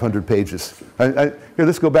 500 pages. Here,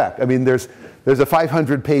 let's go back. I mean, there's a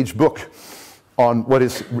 500-page book on what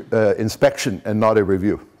is inspection and not a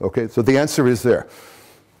review. Okay, so the answer is there.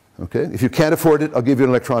 Okay, if you can't afford it, I'll give you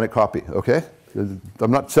an electronic copy. Okay,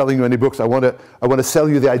 I'm not selling you any books. I want to sell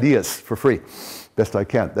you the ideas for free, best I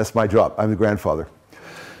can. That's my job. I'm the grandfather.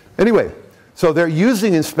 Anyway, so they're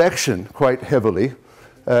using inspection quite heavily,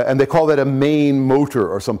 and they call that a main motor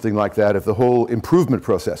or something like that of the whole improvement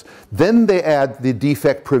process. Then they add the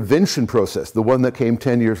defect prevention process, the one that came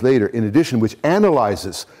 10 years later, in addition, which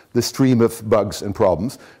analyzes the stream of bugs and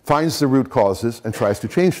problems, finds the root causes, and tries to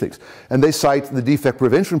change things. And they cite the defect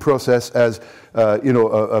prevention process as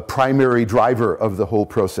a primary driver of the whole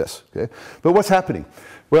process. Okay? But what's happening?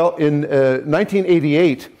 Well, in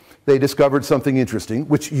 1988, they discovered something interesting,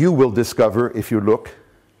 which you will discover if you look.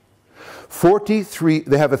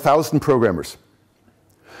 They have 1,000 programmers.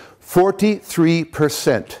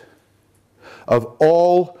 43% of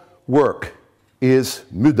all work is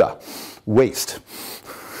muda, waste.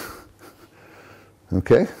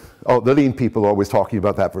 Okay? Oh, the lean people are always talking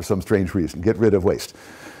about that for some strange reason. Get rid of waste.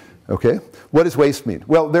 Okay? What does waste mean?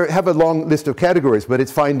 Well, they have a long list of categories, but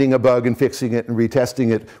it's finding a bug and fixing it and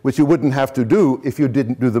retesting it, which you wouldn't have to do if you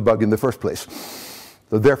didn't do the bug in the first place.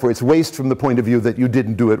 So therefore, it's waste from the point of view that you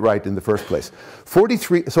didn't do it right in the first place.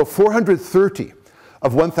 430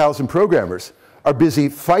 of 1,000 programmers are busy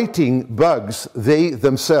fighting bugs they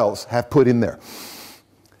themselves have put in there.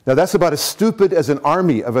 Now that's about as stupid as an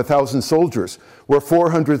army of 1,000 soldiers, where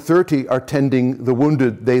 430 are tending the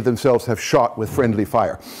wounded they themselves have shot with friendly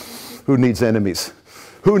fire. Who needs enemies?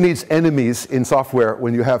 Who needs enemies in software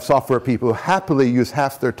when you have software people who happily use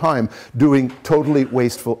half their time doing totally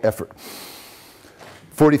wasteful effort?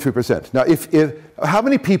 43%. Now, how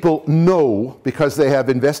many people know, because they have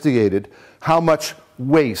investigated, how much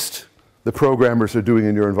waste the programmers are doing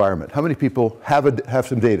in your environment? How many people have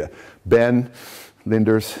some data? Ben,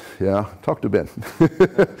 Linders, yeah, talk to Ben.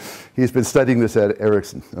 He's been studying this at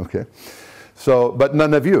Ericsson, okay? So, but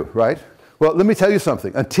none of you, right? Well, let me tell you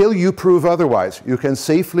something. Until you prove otherwise, you can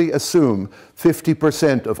safely assume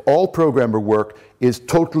 50% of all programmer work is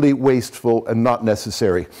totally wasteful and not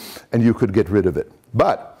necessary, and you could get rid of it.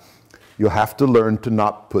 But you have to learn to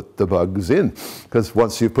not put the bugs in, because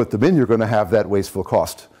once you put them in, you're going to have that wasteful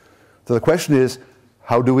cost. So the question is,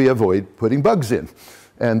 how do we avoid putting bugs in?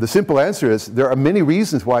 And the simple answer is, there are many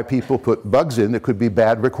reasons why people put bugs in. It could be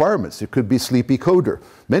bad requirements. It could be sleepy coder.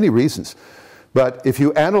 Many reasons. But if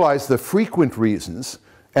you analyze the frequent reasons,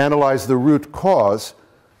 analyze the root cause,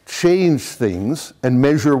 change things, and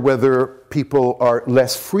measure whether people are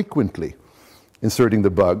less frequently inserting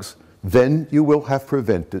the bugs, then you will have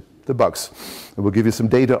prevented the bugs. And we'll give you some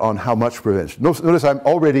data on how much prevention. Notice I'm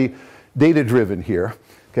already data-driven here.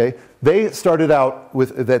 Okay? They started out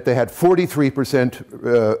with that they had 43%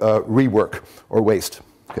 rework or waste.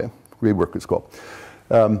 Okay? Rework is called.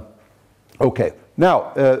 Okay.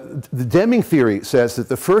 Now, the Deming theory says that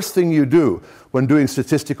the first thing you do when doing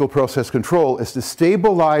statistical process control is to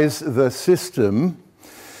stabilize the system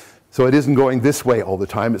so it isn't going this way all the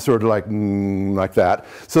time. It's sort of like that.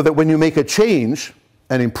 So that when you make a change,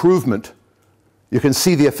 an improvement, you can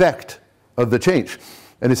see the effect of the change.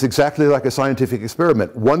 And it's exactly like a scientific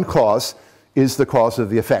experiment. One cause is the cause of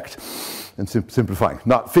the effect. And simplifying.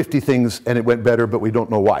 Not 50 things and it went better, but we don't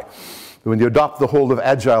know why. When you adopt the whole of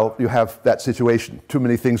Agile, you have that situation. Too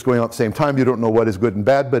many things going on at the same time. You don't know what is good and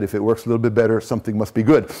bad, but if it works a little bit better, something must be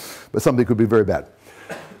good. But something could be very bad.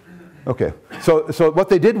 Okay, so what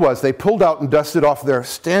they did was they pulled out and dusted off their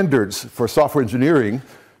standards for software engineering.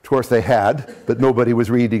 Of course they had, but nobody was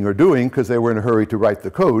reading or doing because they were in a hurry to write the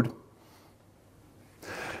code.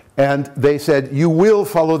 And they said, you will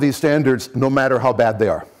follow these standards no matter how bad they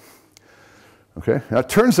are. Okay, now it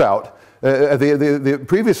turns out,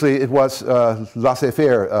 previously it was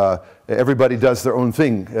laissez-faire, everybody does their own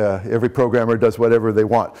thing, every programmer does whatever they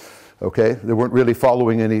want. Okay, they weren't really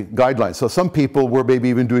following any guidelines. So some people were maybe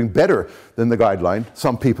even doing better than the guideline,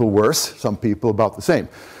 some people worse, some people about the same.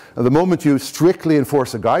 And the moment you strictly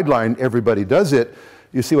enforce a guideline, everybody does it,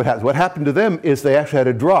 you see what happens. What happened to them is they actually had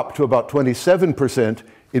a drop to about 27%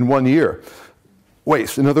 in 1 year.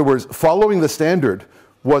 Waste. In other words, following the standard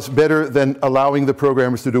was better than allowing the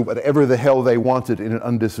programmers to do whatever the hell they wanted in an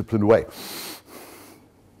undisciplined way.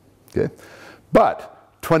 Okay?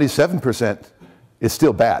 But 27% is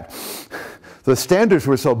still bad. The standards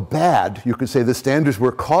were so bad, you could say the standards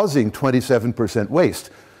were causing 27%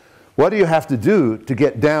 waste. What do you have to do to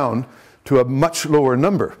get down to a much lower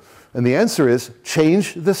number? And the answer is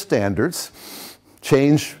change the standards,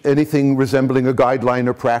 change anything resembling a guideline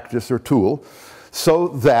or practice or tool, so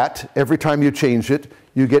that every time you change it,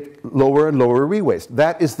 you get lower and lower re-waste.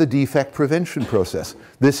 That is the defect prevention process.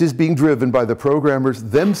 This is being driven by the programmers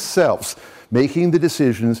themselves, making the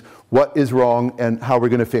decisions what is wrong and how we're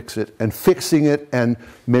going to fix it, and fixing it and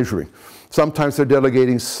measuring. Sometimes they're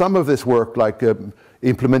delegating some of this work, like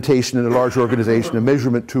implementation in a large organization and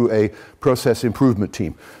measurement, to a process improvement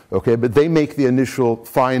team. Okay, but they make the initial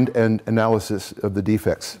find and analysis of the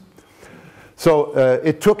defects. So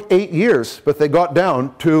it took 8 years, but they got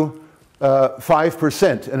down to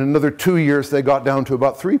 5%, and another 2 years they got down to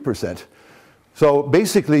about 3%. So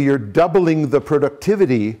basically you're doubling the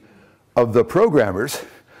productivity of the programmers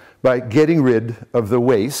by getting rid of the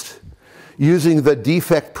waste, using the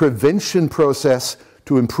defect prevention process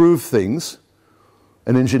to improve things,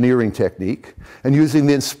 an engineering technique, and using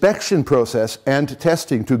the inspection process and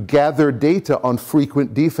testing to gather data on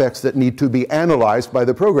frequent defects that need to be analyzed by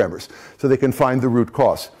the programmers so they can find the root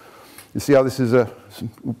cause. You see how this is a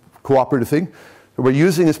cooperative thing? So we're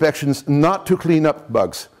using inspections not to clean up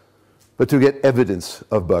bugs, but to get evidence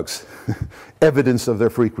of bugs, evidence of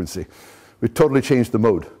their frequency. We totally changed the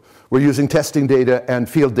mode. We're using testing data and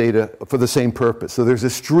field data for the same purpose. So there's a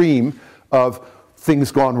stream of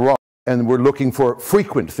things gone wrong, and we're looking for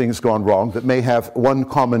frequent things gone wrong that may have one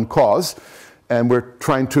common cause, and we're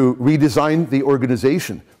trying to redesign the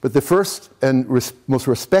organization. But the first and most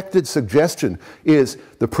respected suggestion is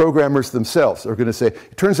the programmers themselves are going to say,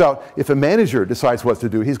 it turns out if a manager decides what to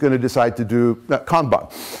do, he's going to decide to do Kanban.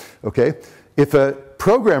 Okay? If a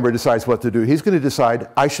programmer decides what to do, he's going to decide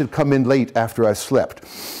I should come in late after I slept.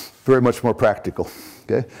 Very much more practical.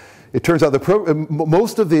 Okay? It turns out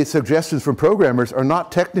most of the suggestions from programmers are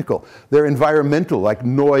not technical. They're environmental, like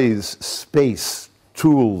noise, space,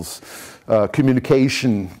 tools,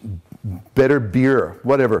 communication, better beer,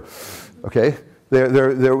 whatever. Okay?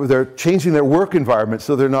 They're changing their work environment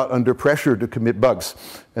so they're not under pressure to commit bugs.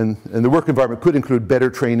 And the work environment could include better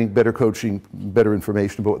training, better coaching, better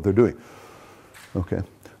information about what they're doing. Okay.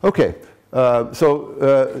 Okay. By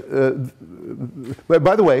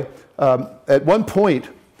the way, at one point,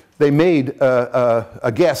 they made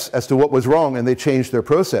a guess as to what was wrong and they changed their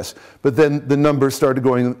process. But then the numbers started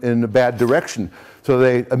going in a bad direction. So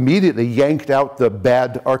they immediately yanked out the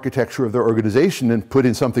bad architecture of their organization and put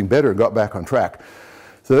in something better and got back on track.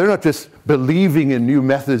 So they're not just believing in new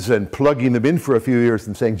methods and plugging them in for a few years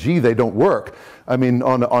and saying, gee, they don't work. I mean,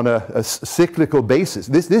 on a cyclical basis.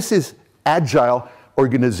 This is agile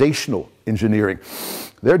organizational engineering.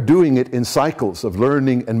 They're doing it in cycles of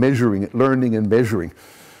learning and measuring it, learning and measuring.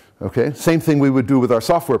 Okay? Same thing we would do with our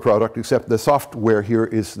software product, except the software here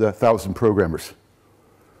is the 1,000 programmers.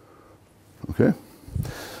 Okay?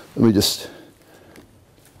 Let me just,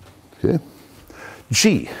 okay.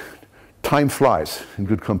 G, time flies in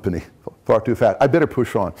good company. Far too fast. I better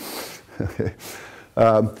push on. Okay.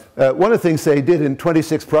 One of the things they did in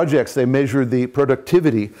 26 projects, they measured the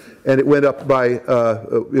productivity, and it went up by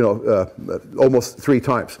almost 3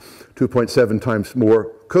 times, 2.7 times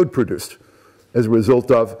more code produced as a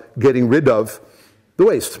result of getting rid of the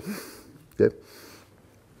waste. Okay.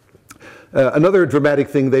 Another dramatic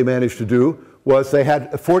thing they managed to do was they had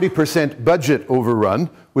a 40% budget overrun,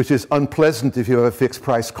 which is unpleasant if you have a fixed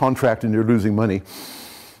price contract and you're losing money.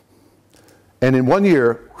 And in 1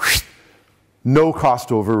 year, no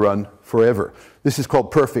cost overrun forever. This is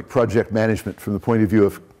called perfect project management from the point of view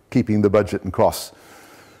of keeping the budget and costs.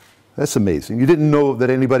 That's amazing. You didn't know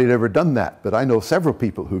that anybody had ever done that, but I know several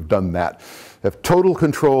people who've done that. They have total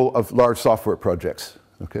control of large software projects.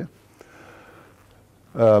 Okay?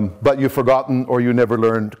 But you've forgotten or you never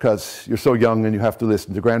learned because you're so young and you have to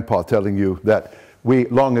listen to Grandpa telling you that we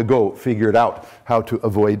long ago figured out how to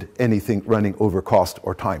avoid anything running over cost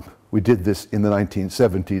or time. We did this in the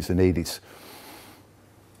 1970s and 80s.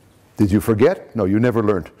 Did you forget? No, you never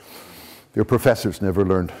learned. Your professors never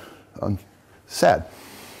learned. Sad.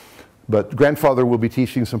 But Grandfather will be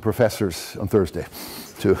teaching some professors on Thursday,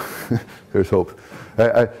 too. There's hope.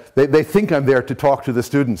 They think I'm there to talk to the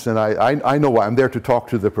students, and I know why. I'm there to talk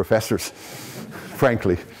to the professors,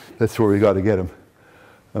 frankly. That's where we got to get them.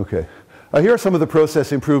 Okay. Here are some of the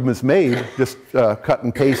process improvements made, just cut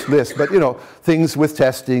and paste list, but things with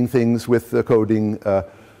testing, things with coding,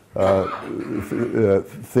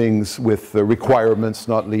 things with requirements,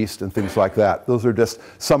 not least, and things like that. Those are just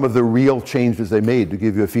some of the real changes they made to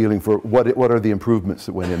give you a feeling for what are the improvements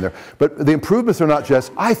that went in there. But the improvements are not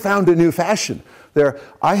just, I found a new fashion. They're,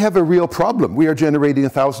 I have a real problem. We are generating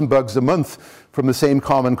 1,000 bugs a month from the same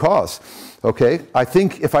common cause. Okay, I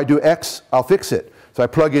think if I do X, I'll fix it. So I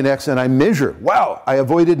plug in X and I measure. Wow, I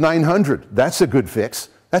avoided 900. That's a good fix.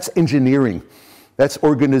 That's engineering. That's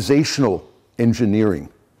organizational engineering,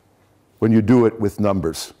 when you do it with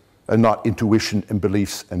numbers and not intuition and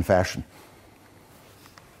beliefs and fashion.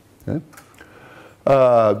 Okay.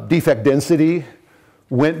 Defect density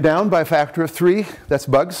went down by a factor of 3. That's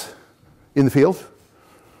bugs in the field.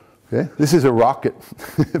 Okay. This is a rocket,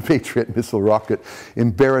 a Patriot missile rocket,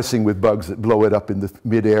 embarrassing with bugs that blow it up in the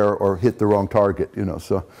midair or hit the wrong target,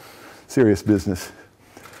 so serious business.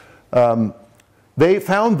 They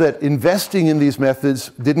found that investing in these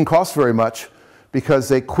methods didn't cost very much, because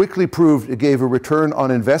they quickly proved it gave a return on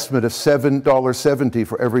investment of $7.70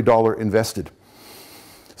 for every dollar invested.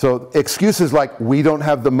 So excuses like we don't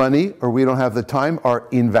have the money or we don't have the time are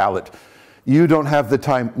invalid. You don't have the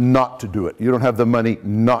time not to do it. You don't have the money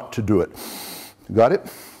not to do it. Got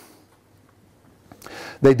it?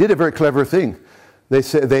 They did a very clever thing. They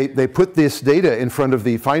said they put this data in front of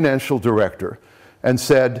the financial director and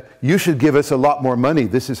said, you should give us a lot more money.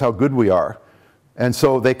 This is how good we are. And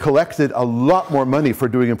so they collected a lot more money for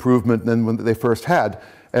doing improvement than when they first had.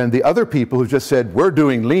 And the other people who just said, we're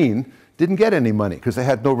doing lean, didn't get any money because they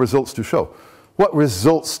had no results to show. What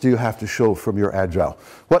results do you have to show from your Agile?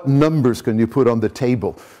 What numbers can you put on the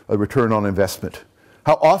table, a return on investment?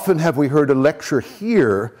 How often have we heard a lecture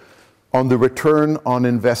here on the return on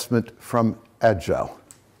investment from Agile?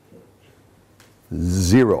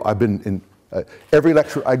 0. I've been in every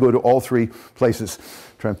lecture, I go to all 3 places,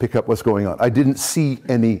 try and pick up what's going on. I didn't see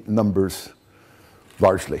any numbers,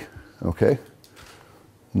 largely, okay?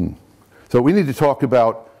 So we need to talk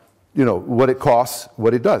about, what it costs,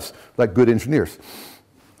 what it does, like good engineers,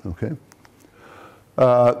 okay?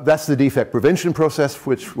 That's the defect prevention process,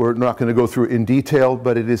 which we're not going to go through in detail,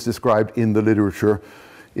 but it is described in the literature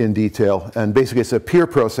in detail. And basically, it's a peer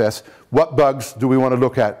process. What bugs do we want to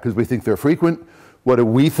look at because we think they're frequent? What do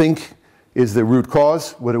we think is the root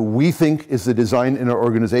cause? What do we think is the design in our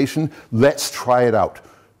organization? Let's try it out.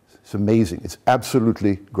 It's amazing. It's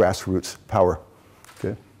absolutely grassroots power.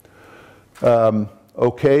 Okay,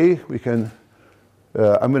 okay, we can.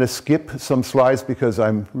 I'm going to skip some slides because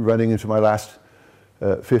I'm running into my last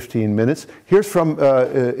 15 minutes. Here's from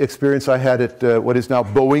experience I had at what is now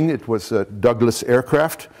Boeing. It was Douglas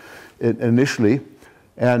Aircraft initially.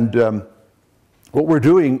 And what we're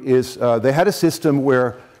doing is they had a system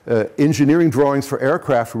where engineering drawings for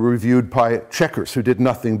aircraft were reviewed by checkers who did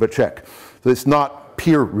nothing but check. So it's not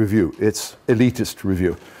peer review, it's elitist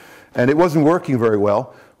review. And it wasn't working very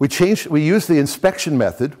well. We used the inspection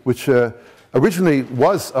method, which originally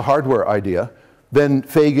was a hardware idea. Then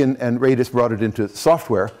Fagan and Radis brought it into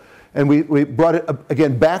software. And we brought it,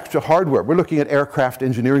 again, back to hardware. We're looking at aircraft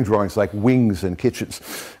engineering drawings like wings and kitchens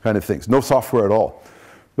kind of things. No software at all.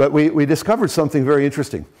 But we discovered something very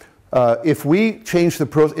interesting. If we change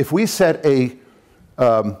the if we set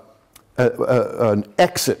an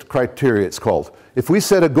exit criteria, it's called. If we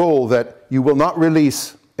set a goal that you will not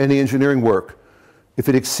release any engineering work if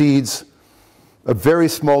it exceeds a very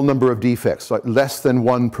small number of defects, like less than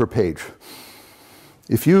 1 per page.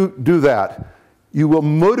 If you do that, you will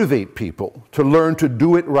motivate people to learn to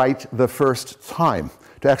do it right the first time,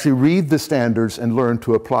 to actually read the standards and learn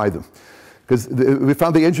to apply them. Because we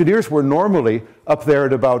found the engineers were normally up there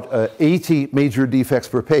at about 80 major defects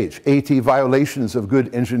per page, 80 violations of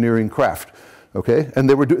good engineering craft, okay? And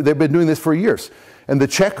they've been doing this for years. And the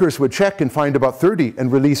checkers would check and find about 30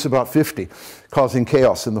 and release about 50, causing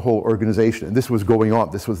chaos in the whole organization. And this was going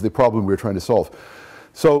on. This was the problem we were trying to solve.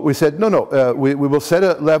 So we said, no, we will set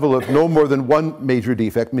a level of no more than 1 major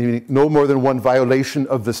defect, meaning no more than 1 violation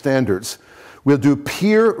of the standards. We'll do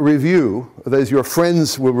peer review, that is, your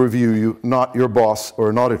friends will review you, not your boss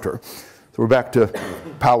or an auditor. So we're back to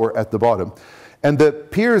power at the bottom. And the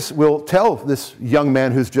peers will tell this young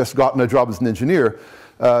man who's just gotten a job as an engineer,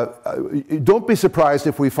 don't be surprised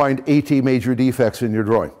if we find 80 major defects in your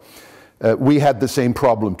drawing. We had the same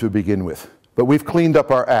problem to begin with. But we've cleaned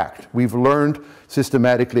up our act. We've learned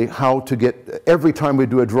systematically how to get, every time we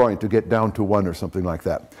do a drawing, to get down to 1 or something like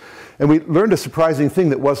that. And we learned a surprising thing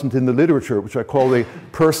that wasn't in the literature, which I call the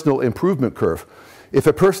personal improvement curve. If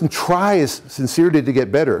a person tries sincerely to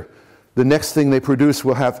get better, the next thing they produce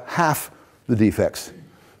will have half the defects.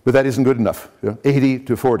 But that isn't good enough, 80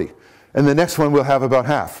 to 40. And the next one will have about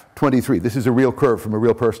half, 23. This is a real curve from a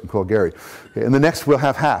real person called Gary. Okay, and the next will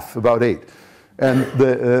have half, about 8. And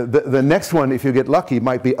the next one, if you get lucky,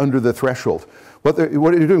 might be under the threshold. What are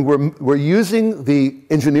you doing? We're using the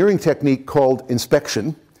engineering technique called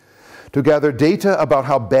inspection to gather data about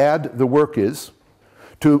how bad the work is,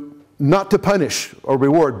 not to punish or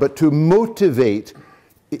reward, but to motivate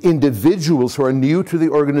individuals who are new to the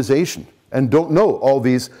organization and don't know all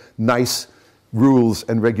these nice rules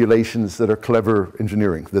and regulations that are clever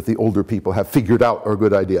engineering, that the older people have figured out are a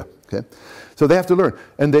good idea. Okay? So they have to learn.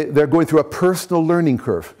 And they're going through a personal learning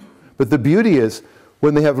curve. But the beauty is,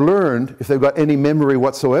 when they have learned, if they've got any memory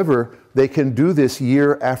whatsoever, they can do this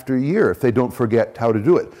year after year if they don't forget how to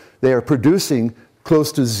do it. They are producing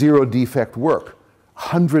close to 0 defect work,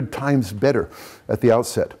 100 times better at the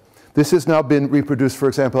outset. This has now been reproduced, for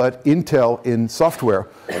example, at Intel in software,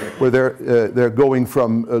 where they're going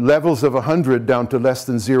from levels of 100 down to less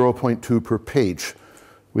than 0.2 per page.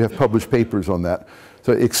 We have published papers on that.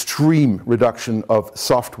 So extreme reduction of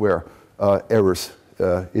software errors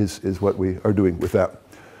is what we are doing with that.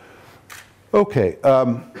 Okay,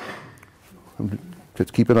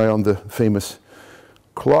 just keep an eye on the famous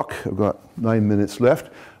clock. I've got 9 minutes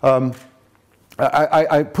left.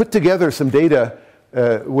 I put together some data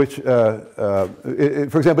which,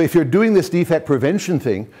 for example, if you're doing this defect prevention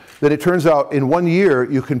thing, then it turns out in 1 year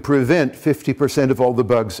you can prevent 50% of all the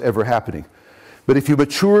bugs ever happening. But if you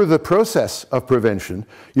mature the process of prevention,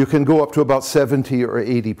 you can go up to about 70 or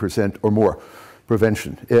 80% or more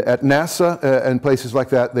prevention. At NASA and places like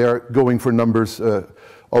that, they are going for numbers,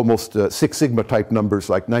 almost Six Sigma type numbers,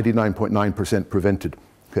 like 99.9% prevented,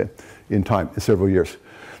 okay, in time, in several years.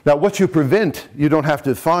 Now, what you prevent, you don't have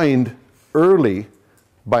to find early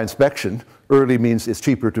by inspection. Early means it's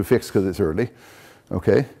cheaper to fix because it's early,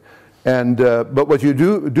 okay? And, but what you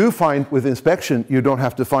do find with inspection, you don't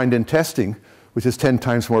have to find in testing, which is 10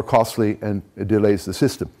 times more costly and it delays the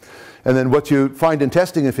system. And then what you find in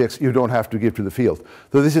testing and fix, you don't have to give to the field.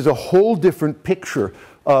 So this is a whole different picture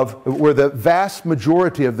of where the vast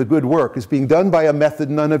majority of the good work is being done by a method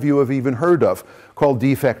none of you have even heard of, called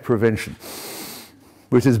defect prevention,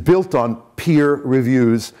 which is built on peer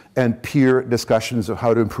reviews and peer discussions of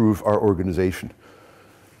how to improve our organization.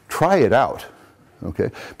 Try it out,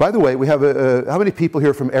 okay? By the way, we have how many people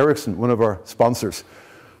here from Ericsson, one of our sponsors,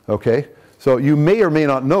 okay? So you may or may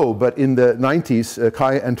not know, but in the 90s,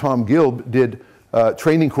 Kai and Tom Gilb did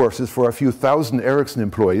training courses for a few thousand Ericsson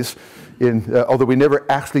employees, although we never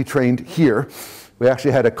actually trained here. We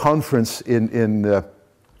actually had a conference in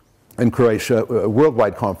in Croatia, a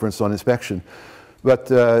worldwide conference on inspection.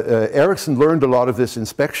 But Ericsson learned a lot of this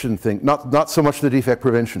inspection thing, not so much the defect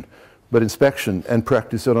prevention, but inspection, and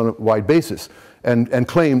practiced it on a wide basis, and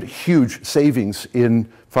claimed huge savings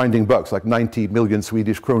in finding bugs, like 90 million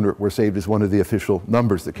Swedish kroner were saved as one of the official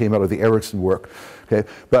numbers that came out of the Ericsson work. Okay?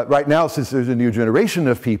 But right now, since there's a new generation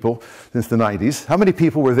of people, since the 90s, how many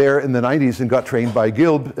people were there in the 90s and got trained by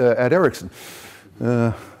Gilb at Ericsson?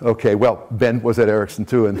 Okay, well, Ben was at Ericsson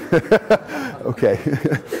too, and okay.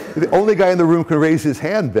 The only guy in the room can raise his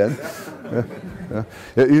hand, Ben.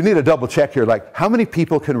 You need a double check here, like, how many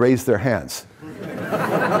people can raise their hands?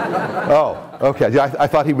 Oh, okay, yeah, I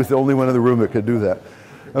thought he was the only one in the room that could do that.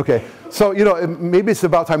 Okay, so, you know, maybe it's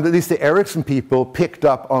about time that at least the Ericsson people picked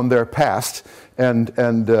up on their past and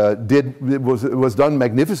it was done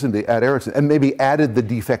magnificently at Ericsson, and maybe added the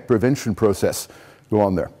defect prevention process go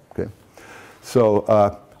on there. Okay. So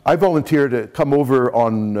I volunteered to come over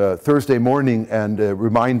on Thursday morning and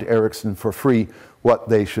remind Ericsson for free what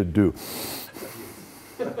they should do.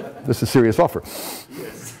 This is a serious offer.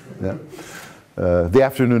 Yes. Yeah. The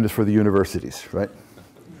afternoon is for the universities, right?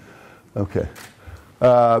 Okay.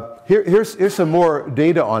 Here's some more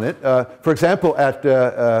data on it. For example, at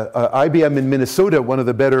IBM in Minnesota, one of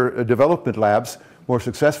the better development labs, more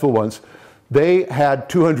successful ones, they had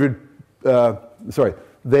 200,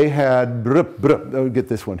 they had, I'll get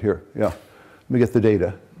this one here, yeah. Let me get the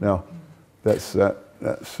data now. That's that.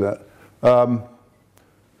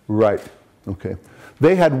 Right, okay.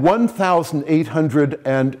 They had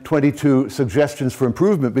 1,822 suggestions for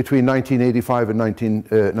improvement between 1985 and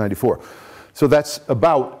 1994. So that's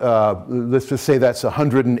about, let's just say that's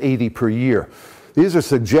 180 per year. These are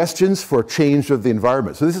suggestions for change of the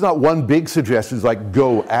environment. So this is not one big suggestion like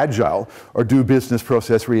go agile or do business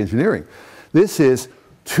process reengineering. This is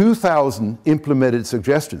 2,000 implemented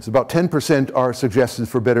suggestions. About 10% are suggestions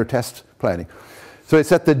for better test planning. So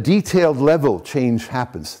it's at the detailed level change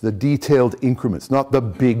happens, the detailed increments, not the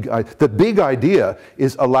big idea. The big idea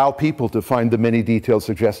is allow people to find the many detailed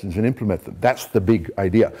suggestions and implement them. That's the big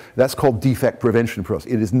idea. That's called defect prevention process.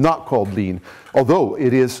 It is not called lean, although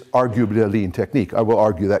it is arguably a lean technique. I will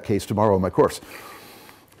argue that case tomorrow in my course.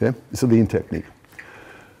 Okay? It's a lean technique.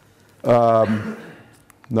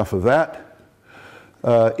 Enough of that.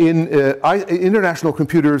 In International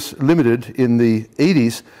Computers Limited in the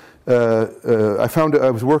 80s, I found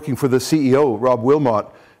I was working for the CEO, Rob Wilmot,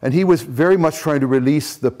 and he was very much trying to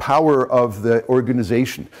release the power of the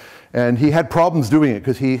organization. And he had problems doing it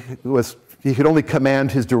because he could only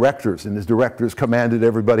command his directors, and his directors commanded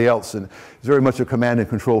everybody else, and it's very much a command and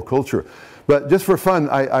control culture. But just for fun,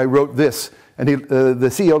 I wrote this, and the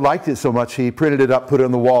CEO liked it so much he printed it up, put it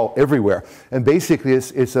on the wall everywhere. And basically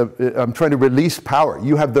I'm trying to release power.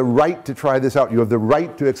 You have the right to try this out. You have the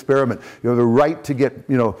right to experiment. You have the right to get,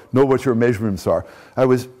 know what your measurements are. I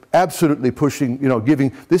was absolutely pushing,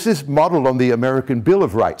 this is modeled on the American Bill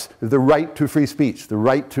of Rights, the right to free speech, the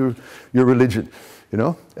right to your religion,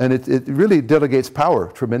 and it really delegates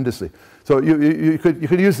power tremendously. So you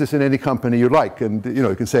could use this in any company you like, and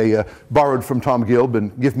you can say borrowed from Tom Gilb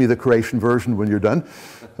and give me the Croatian version when you're done,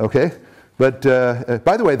 okay? But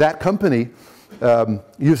by the way, that company,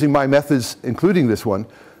 using my methods, including this one,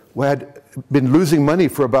 had been losing money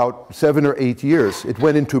for about 7 or 8 years. It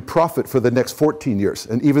went into profit for the next 14 years,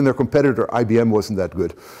 and even their competitor, IBM, wasn't that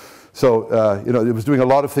good. So, it was doing a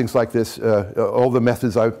lot of things like this, all the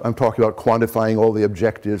methods I'm talking about, quantifying all the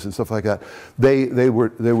objectives and stuff like that. They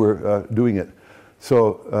were doing it.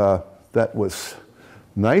 So that was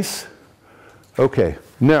nice. Okay,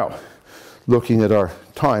 now, looking at our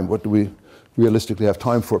time, what do we realistically have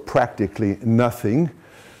time for? Practically nothing.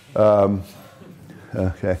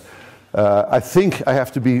 Okay. I think I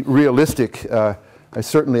have to be realistic. I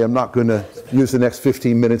certainly am not going to use the next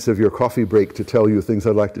 15 minutes of your coffee break to tell you things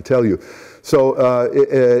I'd like to tell you. So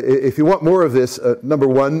if you want more of this, number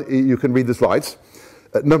one, you can read the slides.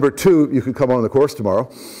 Number two, you can come on the course tomorrow.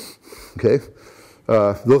 Okay?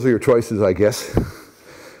 Those are your choices, I guess.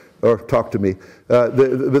 Or talk to me. But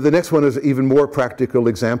the next one is even more practical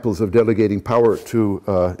examples of delegating power to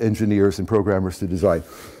engineers and programmers to design.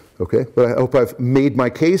 Okay? But I hope I've made my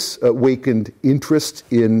case, awakened interest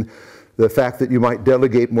in the fact that you might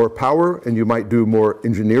delegate more power and you might do more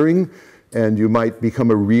engineering and you might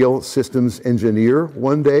become a real systems engineer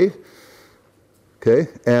one day. Okay?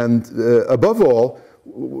 And above all,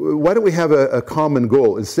 why don't we have a common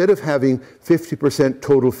goal? Instead of having 50%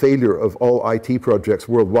 total failure of all IT projects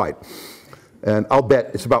worldwide, and I'll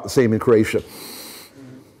bet it's about the same in Croatia.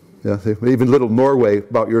 Yeah, even little Norway,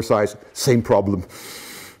 about your size, same problem.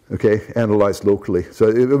 okay, analyzed locally.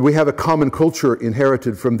 So we have a common culture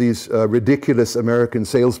inherited from these ridiculous American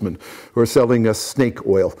salesmen who are selling us snake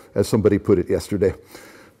oil, as somebody put it yesterday,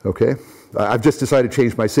 okay? I've just decided to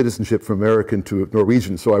change my citizenship from American to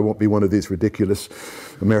Norwegian, so I won't be one of these ridiculous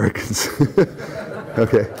Americans.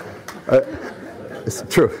 Okay. It's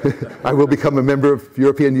true. I will become a member of the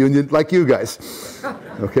European Union like you guys.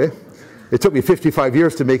 Okay? It took me 55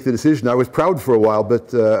 years to make the decision. I was proud for a while,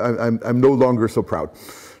 but I'm no longer so proud.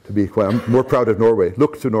 To be quite, I'm more proud of Norway.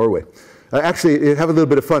 Look to Norway. Actually, have a little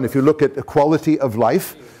bit of fun. If you look at the quality of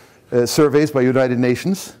life surveys by United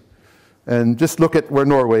Nations, and just look at where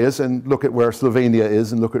Norway is, and look at where Slovenia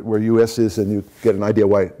is, and look at where US is, and you get an idea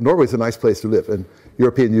why Norway's a nice place to live, and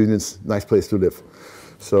European Union's a nice place to live.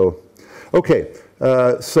 So, okay.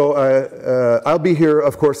 I'll be here,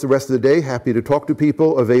 of course, the rest of the day, happy to talk to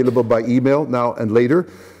people, available by email now and later.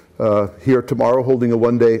 Here tomorrow, holding a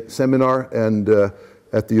one-day seminar, and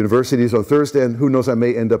at the universities on Thursday, and who knows, I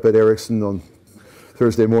may end up at Ericsson on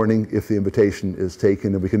Thursday morning if the invitation is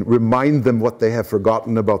taken, and we can remind them what they have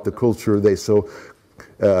forgotten about the culture they so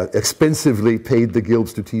expensively paid the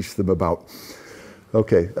Gilbs to teach them about.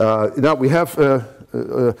 Okay, now we have,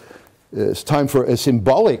 it's time for a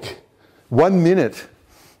symbolic 1 minute.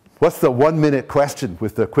 What's the 1 minute question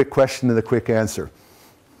with the quick question and the quick answer?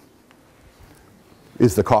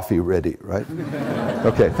 Is the coffee ready, right?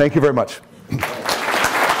 Okay, thank you very much.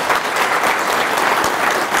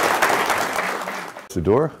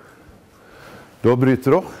 Door.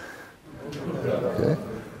 Dobrytro. Okay.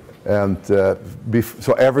 And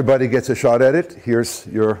so everybody gets a shot at it. Here's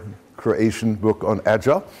your Croatian book on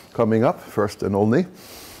Agile coming up, first and only.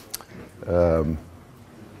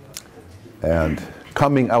 And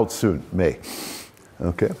coming out soon, May.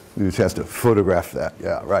 Okay, you just have to photograph that.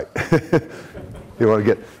 Yeah, right. You want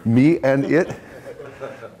to get me and it?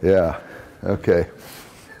 Yeah, okay.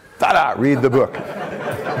 Ta-da, read the book.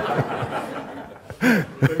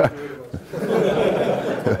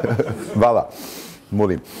 Voila,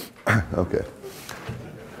 Molim. Okay.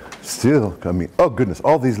 Still coming. Oh goodness,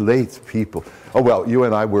 all these late people. Oh well, you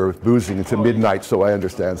and I were boozing until midnight, so I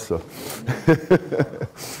understand. So,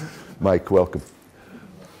 Mike, welcome.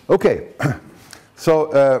 Okay,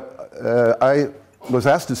 so I was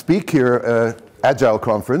asked to speak here Agile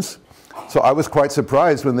conference. So I was quite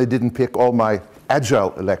surprised when they didn't pick all my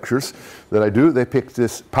Agile lectures that I do. They picked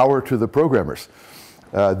this Power to the Programmers.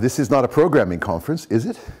 This is not a programming conference, is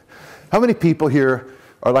it? How many people here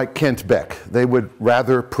are like Kent Beck? They would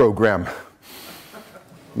rather program.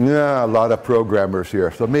 Yeah, a lot of programmers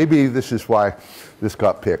here. So maybe this is why this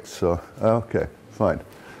got picked. So, okay, fine.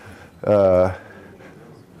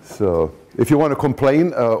 So if you want to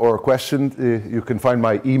complain or a question, you can find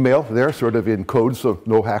my email there, sort of in code, so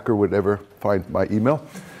no hacker would ever find my email.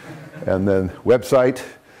 And then website.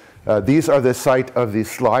 These are the site of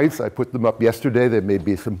these slides. I put them up yesterday. There may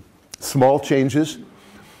be some small changes.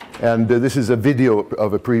 And this is a video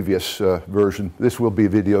of a previous version. This will be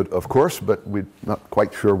videoed, of course, but we're not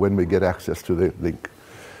quite sure when we get access to the link.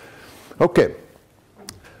 Okay.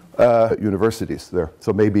 Universities there.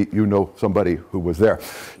 So maybe you know somebody who was there.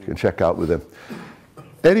 You can check out with them.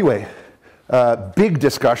 Anyway, big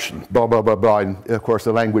discussion, blah, blah, blah, blah. And of course,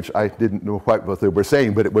 the language, I didn't know quite what they were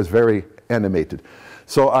saying, but it was very animated.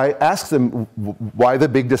 So I asked them, why the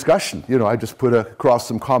big discussion? You know, I just put across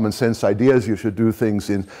some common sense ideas. You should do things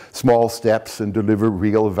in small steps and deliver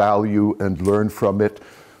real value and learn from it.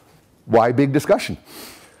 Why big discussion?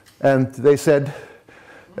 And they said,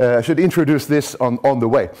 I should introduce this on the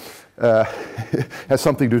way. Has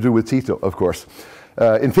something to do with Tito, of course.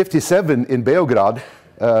 In '57 in Beograd,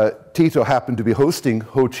 Tito happened to be hosting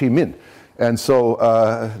Ho Chi Minh. And so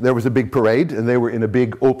there was a big parade, and they were in a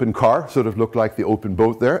big open car, sort of looked like the open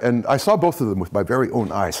boat there. And I saw both of them with my very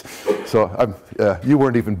own eyes. So you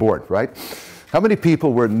weren't even born, right? How many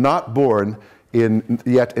people were not born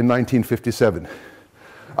yet in 1957?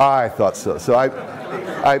 I thought so. So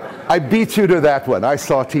I beat you to that one. I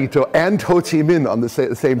saw Tito and Ho Chi Minh on the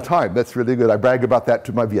same time. That's really good. I brag about that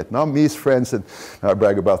to my Vietnamese friends, and I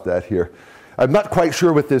brag about that here. I'm not quite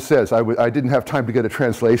sure what this says. I didn't have time to get a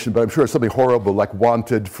translation, but I'm sure it's something horrible, like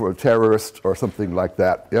wanted for a terrorist or something like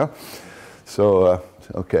that, yeah? So,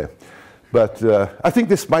 okay. But I think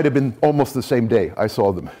this might have been almost the same day I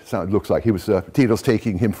saw them. It looks like he was, Tito's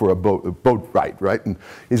taking him for a boat ride, right? And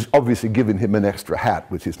he's obviously given him an extra hat,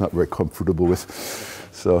 which he's not very comfortable with.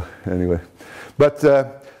 So anyway. But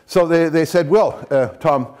so they said, well,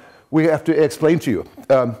 Tom, we have to explain to you.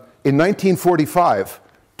 In 1945,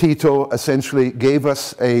 Tito essentially gave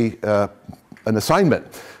us an assignment,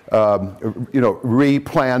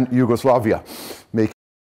 replan Yugoslavia, make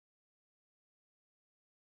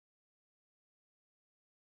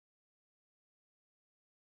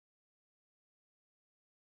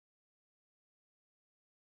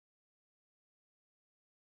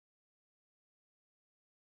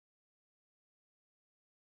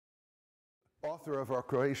author of our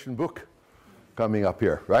Croatian book coming up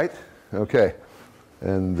here, right? Okay.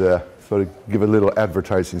 And sort of give a little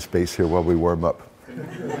advertising space here while we warm up.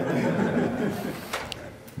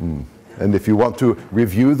 And if you want to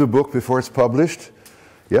review the book before it's published,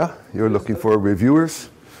 yeah, you're looking for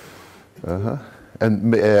reviewers.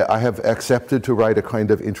 And I have accepted to write a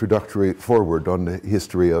kind of introductory foreword on the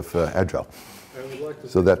history of Agile. I would like to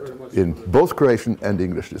So that in both Croatian and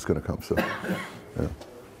English it's going to come. So, yeah.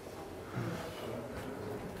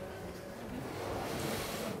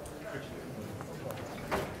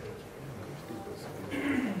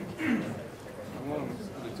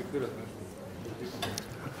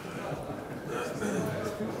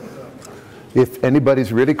 If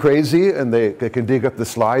anybody's really crazy and they can dig up the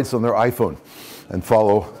slides on their iPhone and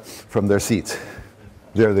follow from their seat.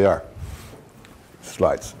 There they are,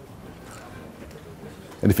 slides.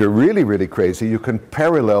 And if you're really, really crazy, you can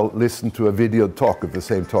parallel listen to a video talk of the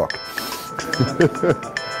same talk.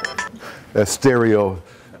 A stereo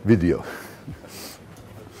video.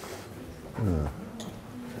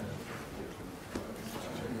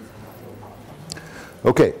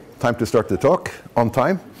 Okay, time to start the talk on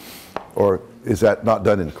time. Or is that not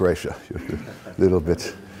done in Croatia? A little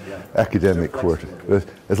bit academic word.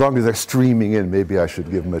 As long as they're streaming in, maybe I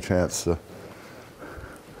should give them a chance.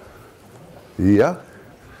 Yeah?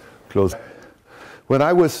 Close. When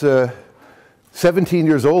I was 17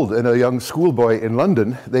 years old and a young schoolboy in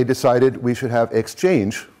London, they decided we should have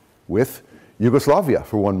exchange with Yugoslavia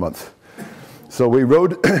for 1 month. So we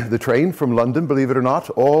rode the train from London, believe it or not,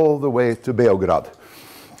 all the way to Beograd.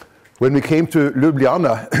 When we came to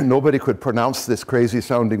Ljubljana, nobody could pronounce this crazy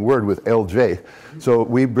sounding word with LJ. So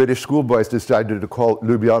we British schoolboys decided to call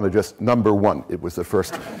Ljubljana just number 1. It was the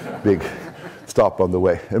first big stop on the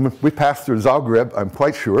way. And we passed through Zagreb, I'm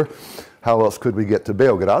quite sure. How else could we get to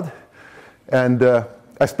Beograd? And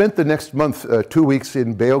I spent the next month, 2 weeks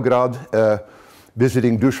in Beograd,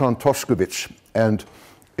 visiting Dusan Tošković. And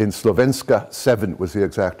in Slovenska 7 was the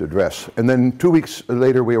exact address. And then 2 weeks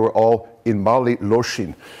later, we were all in Mali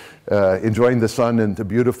Lošinj. Enjoying the sun and the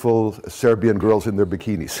beautiful Serbian girls in their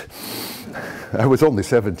bikinis. I was only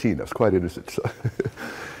 17, I was quite innocent. So.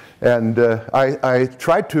 And I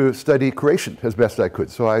tried to study Croatian as best I could.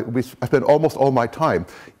 So I spent almost all my time,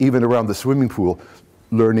 even around the swimming pool,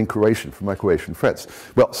 learning Croatian from my Croatian friends.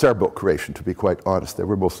 Well, Serbo-Croatian, to be quite honest. They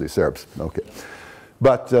were mostly Serbs. Okay.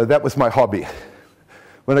 But that was my hobby.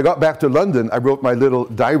 When I got back to London, I wrote my little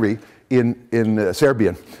diary in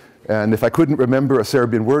Serbian. And if I couldn't remember a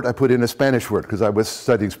Serbian word, I put in a Spanish word, because I was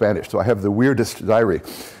studying Spanish. So I have the weirdest diary.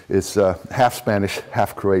 It's half Spanish,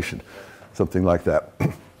 half Croatian, something like that.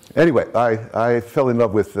 Anyway, I fell in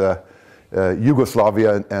love with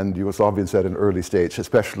Yugoslavia and Yugoslavians at an early stage,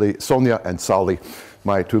 especially Sonja and Sali,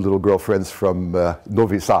 my 2 little girlfriends from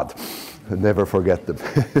Novi Sad. I'll never forget them.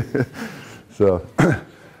 So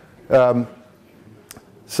in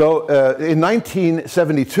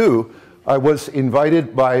 1972, I was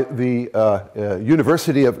invited by the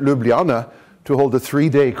University of Ljubljana to hold a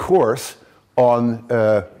 3-day course on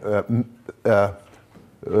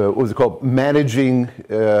what was it called? Managing,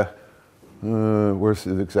 where's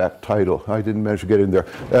the exact title? I didn't manage to get in there.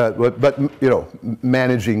 But you know,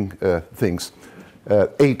 managing things.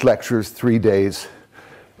 8 lectures, 3 days.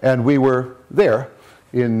 And we were there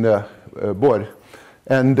in Bor.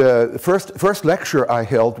 And the first lecture I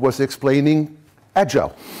held was explaining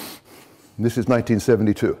Agile. This is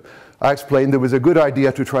 1972. I explained there was a good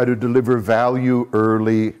idea to try to deliver value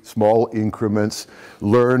early, small increments,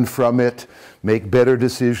 learn from it, make better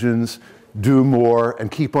decisions, do more, and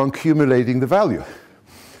keep on accumulating the value.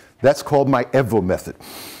 That's called my EVO method.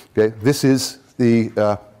 Okay? This is the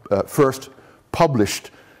first published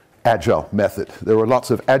Agile method. There were lots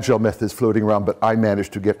of Agile methods floating around, but I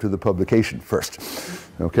managed to get to the publication first.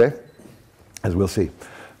 Okay? As we'll see.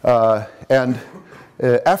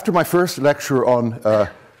 After my first lecture on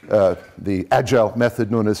the Agile method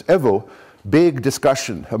known as EVO, big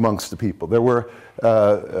discussion amongst the people. There were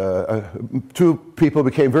 2 people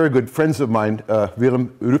became very good friends of mine,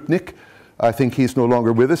 Willem Rupnik. I think he's no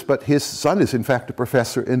longer with us, but his son is in fact a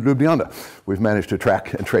professor in Ljubljana. We've managed to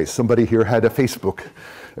track and trace. Somebody here had a Facebook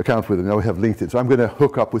account with him. Now we have LinkedIn. So I'm going to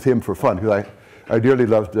hook up with him for fun, because I dearly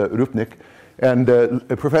loved Rupnik. And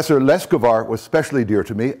Professor Leskovar was especially dear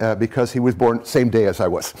to me because he was born same day as I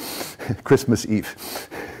was, Christmas Eve.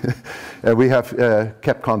 And we have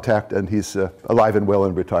kept contact, and he's alive and well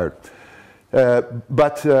and retired.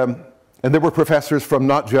 And there were professors from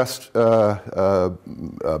not just Ljubljana,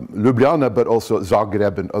 but also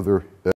Zagreb and other